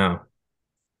help now.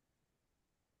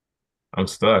 I'm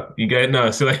stuck. You guys,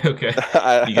 no, so like, okay,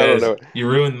 I you don't guys, know. you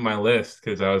ruined my list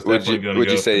because I was Would you definitely going to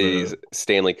would you go for say the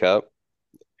Stanley Cup,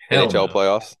 hell NHL no,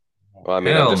 playoffs? Well, I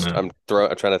mean, hell no. I'm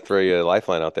trying to throw you a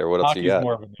lifeline out there. What else you Hockey's got?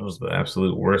 more of a That was news the sport.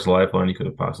 absolute worst lifeline you could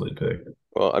have possibly picked.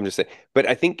 Well, I'm just saying. But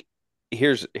I think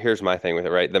here's my thing with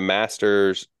it, right? The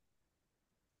Masters,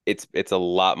 it's a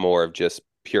lot more of just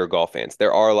pure golf fans.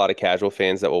 There are a lot of casual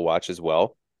fans that will watch as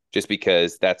well, just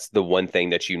because that's the one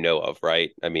thing that you know of,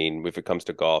 right? I mean, if it comes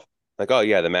to golf, like, oh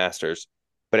yeah, the Masters.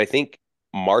 But I think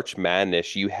March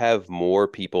Madness, you have more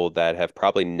people that have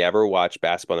probably never watched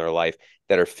basketball in their life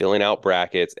that are filling out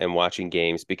brackets and watching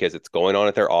games because it's going on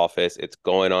at their office, it's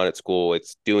going on at school,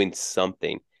 it's doing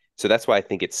something. So that's why I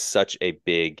think it's such a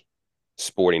big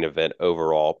sporting event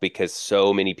overall because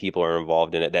so many people are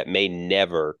involved in it that may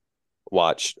never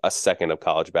watch a second of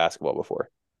college basketball before.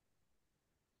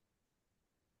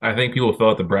 I think people fill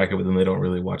out the bracket, but then they don't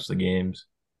really watch the games.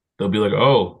 They'll be like,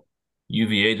 "Oh,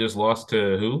 UVA just lost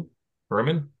to who?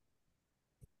 Furman."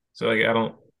 So like, I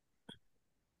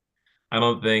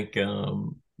don't think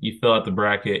you fill out the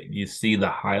bracket, you see the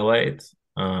highlights.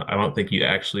 I don't think you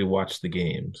actually watch the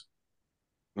games.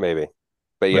 Maybe.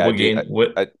 But Like yeah, what dude, game?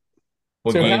 What I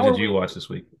what So go ahead. games did you watch this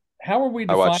week? how are we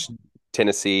I watched defining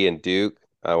Tennessee and Duke.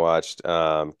 I watched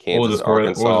What was the Kansas, score? What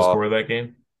was the Arkansas. score of that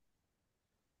game?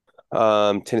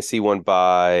 Tennessee won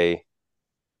by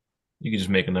You could just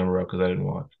make a number up because I didn't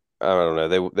watch. I don't know.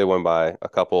 They won by a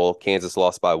couple. Kansas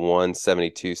lost by one,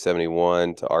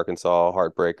 72-71 to Arkansas,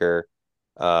 heartbreaker.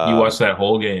 You Um, watched that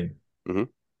whole game. mhm.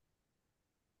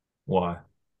 Why?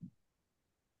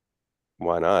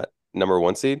 Why not? Number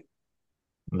one seed?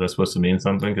 Is that supposed to mean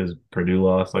something? Because Purdue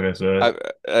lost, like I I said.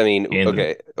 I mean, Kansas.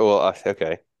 okay. Well,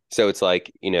 okay. So it's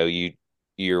like,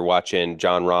 you're watching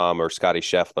John Rahm or Scotty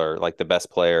Scheffler, like the best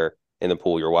player in the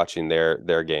pool. You're watching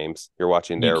their games. You're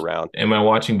watching You their round. am I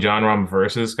watching John Rahm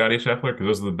versus Scotty Scheffler? Because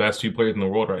those are the best two players in the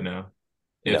world right now.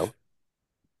 If No.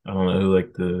 I don't know who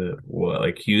like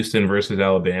like Houston versus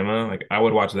Alabama, like I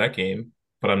would watch that game,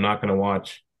 but I'm not going to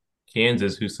watch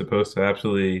Kansas, who's supposed to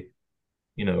absolutely,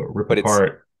 rip But it's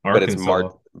apart but it's March,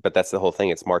 Arkansas. but that's the whole thing.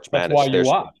 It's March that's why Madness.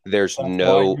 you watch? That's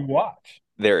why you watch.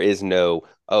 There is no,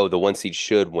 oh, the one seed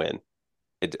should win.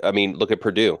 I mean, look at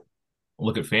Purdue.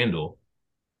 Look at FanDuel.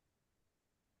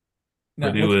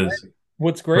 Now, Purdue is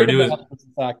what's great Purdue is about this is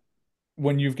the fact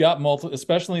when you've got multiple,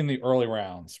 especially in the early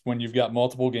rounds, when you've got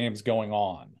multiple games going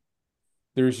on,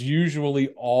 there's usually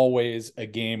always a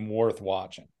game worth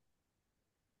watching.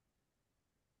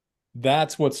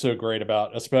 That's what's so great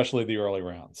about, especially the early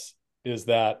rounds, is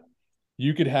that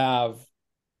you could have,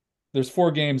 there's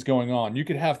 4 games going on. You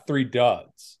could have 3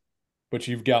 duds, but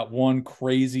you've got one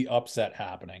crazy upset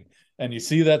happening. And you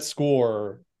see that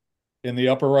score in the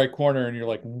upper right corner, and you're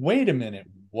like, wait a minute,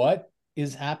 what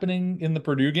is happening in the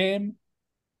Purdue game?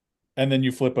 And then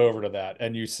you flip over to that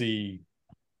and you see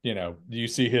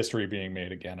history being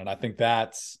made again. And I think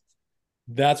that's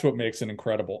what makes it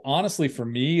incredible. Honestly, for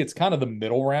me, it's kind of the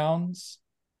middle rounds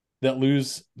that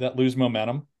lose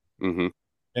momentum Hmm.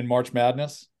 in March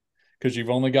Madness because you've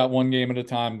only got one game at a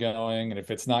time going, and if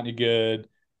it's not any good,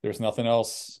 there's nothing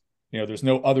else. There's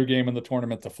no other game in the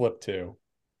tournament to flip to.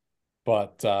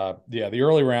 But yeah, the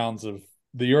early rounds of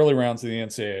the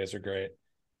NCAAs are great.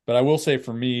 But I will say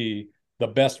for me, the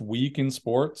best week in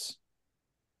sports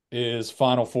is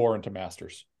Final Four into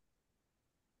Masters.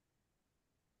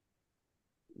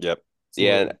 Yep. It's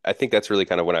Yeah, and literally, I think that's really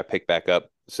kind of when I pick back up.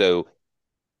 So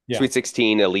Yeah. Sweet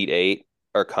 16, Elite Eight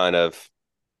are kind of,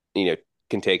 you know,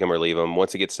 can take them or leave them.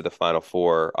 Once it gets to the Final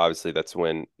Four, obviously that's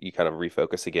when you kind of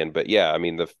refocus again. But yeah, I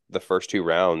mean the first two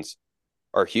rounds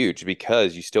are huge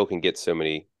because you still can get so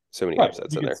many Right.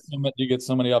 upsets in there. You get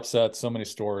so many upsets, so many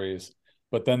stories.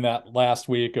 But then that last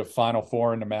week of Final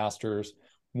Four and the Masters,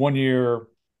 one year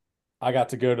I got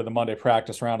to go to the Monday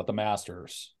practice round at the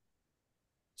Masters.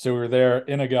 So we were there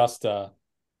in Augusta,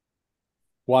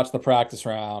 watched the practice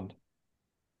round,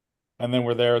 and then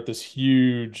we're there at this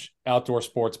huge outdoor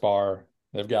sports bar.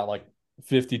 They've got like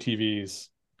 50 TVs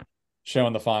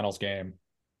showing the finals game.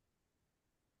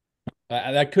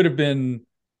 That could have been,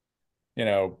 you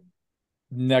know,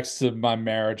 next to my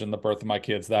marriage and the birth of my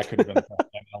kids. That could have been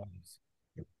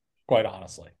quite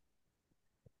honestly.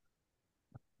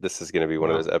 This is going to be one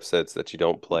of Wow. those episodes that you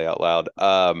don't play out loud.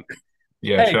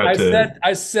 Yeah, Hey, shout out to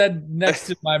I said next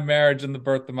to my marriage and the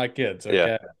birth of my kids. Yeah.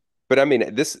 Okay. But I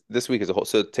mean, this week as a whole.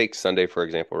 So take Sunday for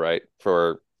example, right?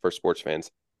 For sports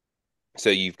fans. So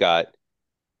you've got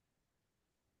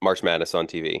March Madness on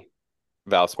TV.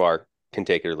 Valspar can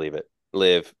take it or leave it.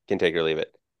 Live can take it or leave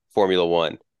it. Formula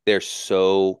One. There was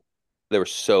so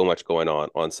much going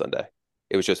on Sunday.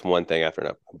 It was just one thing after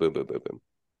another. Boom, boom, boom, boom.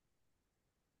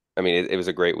 I mean, it was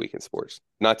a great week in sports.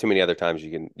 Not too many other times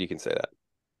you can say that.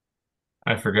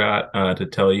 I forgot to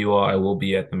tell you all I will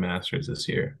be at the Masters this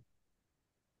year.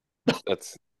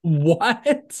 That's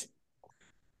What?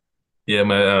 Yeah,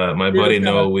 my You're buddy just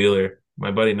Noah gonna Wheeler,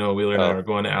 my buddy Noah Wheeler and I oh, are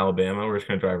going to Alabama. We're just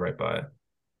gonna drive right by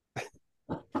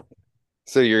it.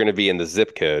 so you're going to be in the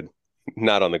zip code,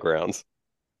 not on the grounds.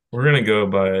 We're gonna go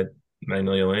by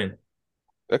Magnolia Lane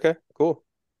Okay, cool.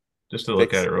 just to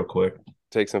look Take at it real quick.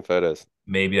 take some photos.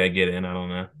 Maybe I get in. I don't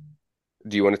know.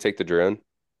 Do you want to take the drone?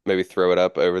 Maybe throw it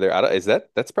up over there. I don't, is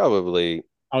that's probably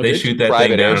Oh, They did shoot you that thing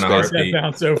private down in a take airspace. that heartbeat.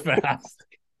 down so fast?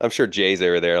 I'm sure Jay's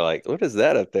over there like, what is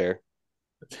that up there?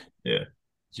 Yeah,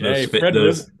 those Jay, spit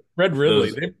those Fred Ridley.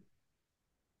 those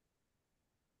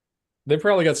They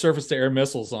probably got surface to air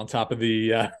missiles on top of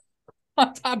the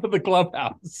on top of the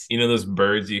clubhouse. those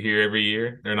birds you hear every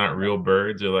year. They're not real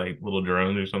birds. They're like little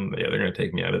drones or something. Yeah, they're gonna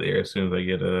take me out of the air as soon as I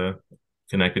get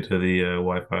connected to the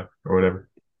Wi-Fi or whatever.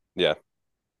 Yeah,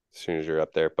 as soon as you're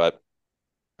up there. But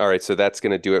all right, so that's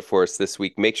going to do it for us this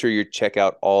week. Make sure you check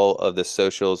out all of the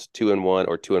socials, 2-in-1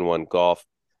 or 2-in-1 Golf,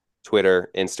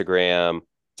 Twitter, Instagram,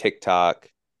 TikTok,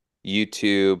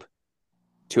 YouTube,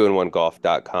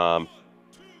 2in1golf.com.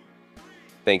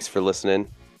 Thanks for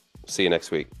listening. See you next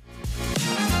week.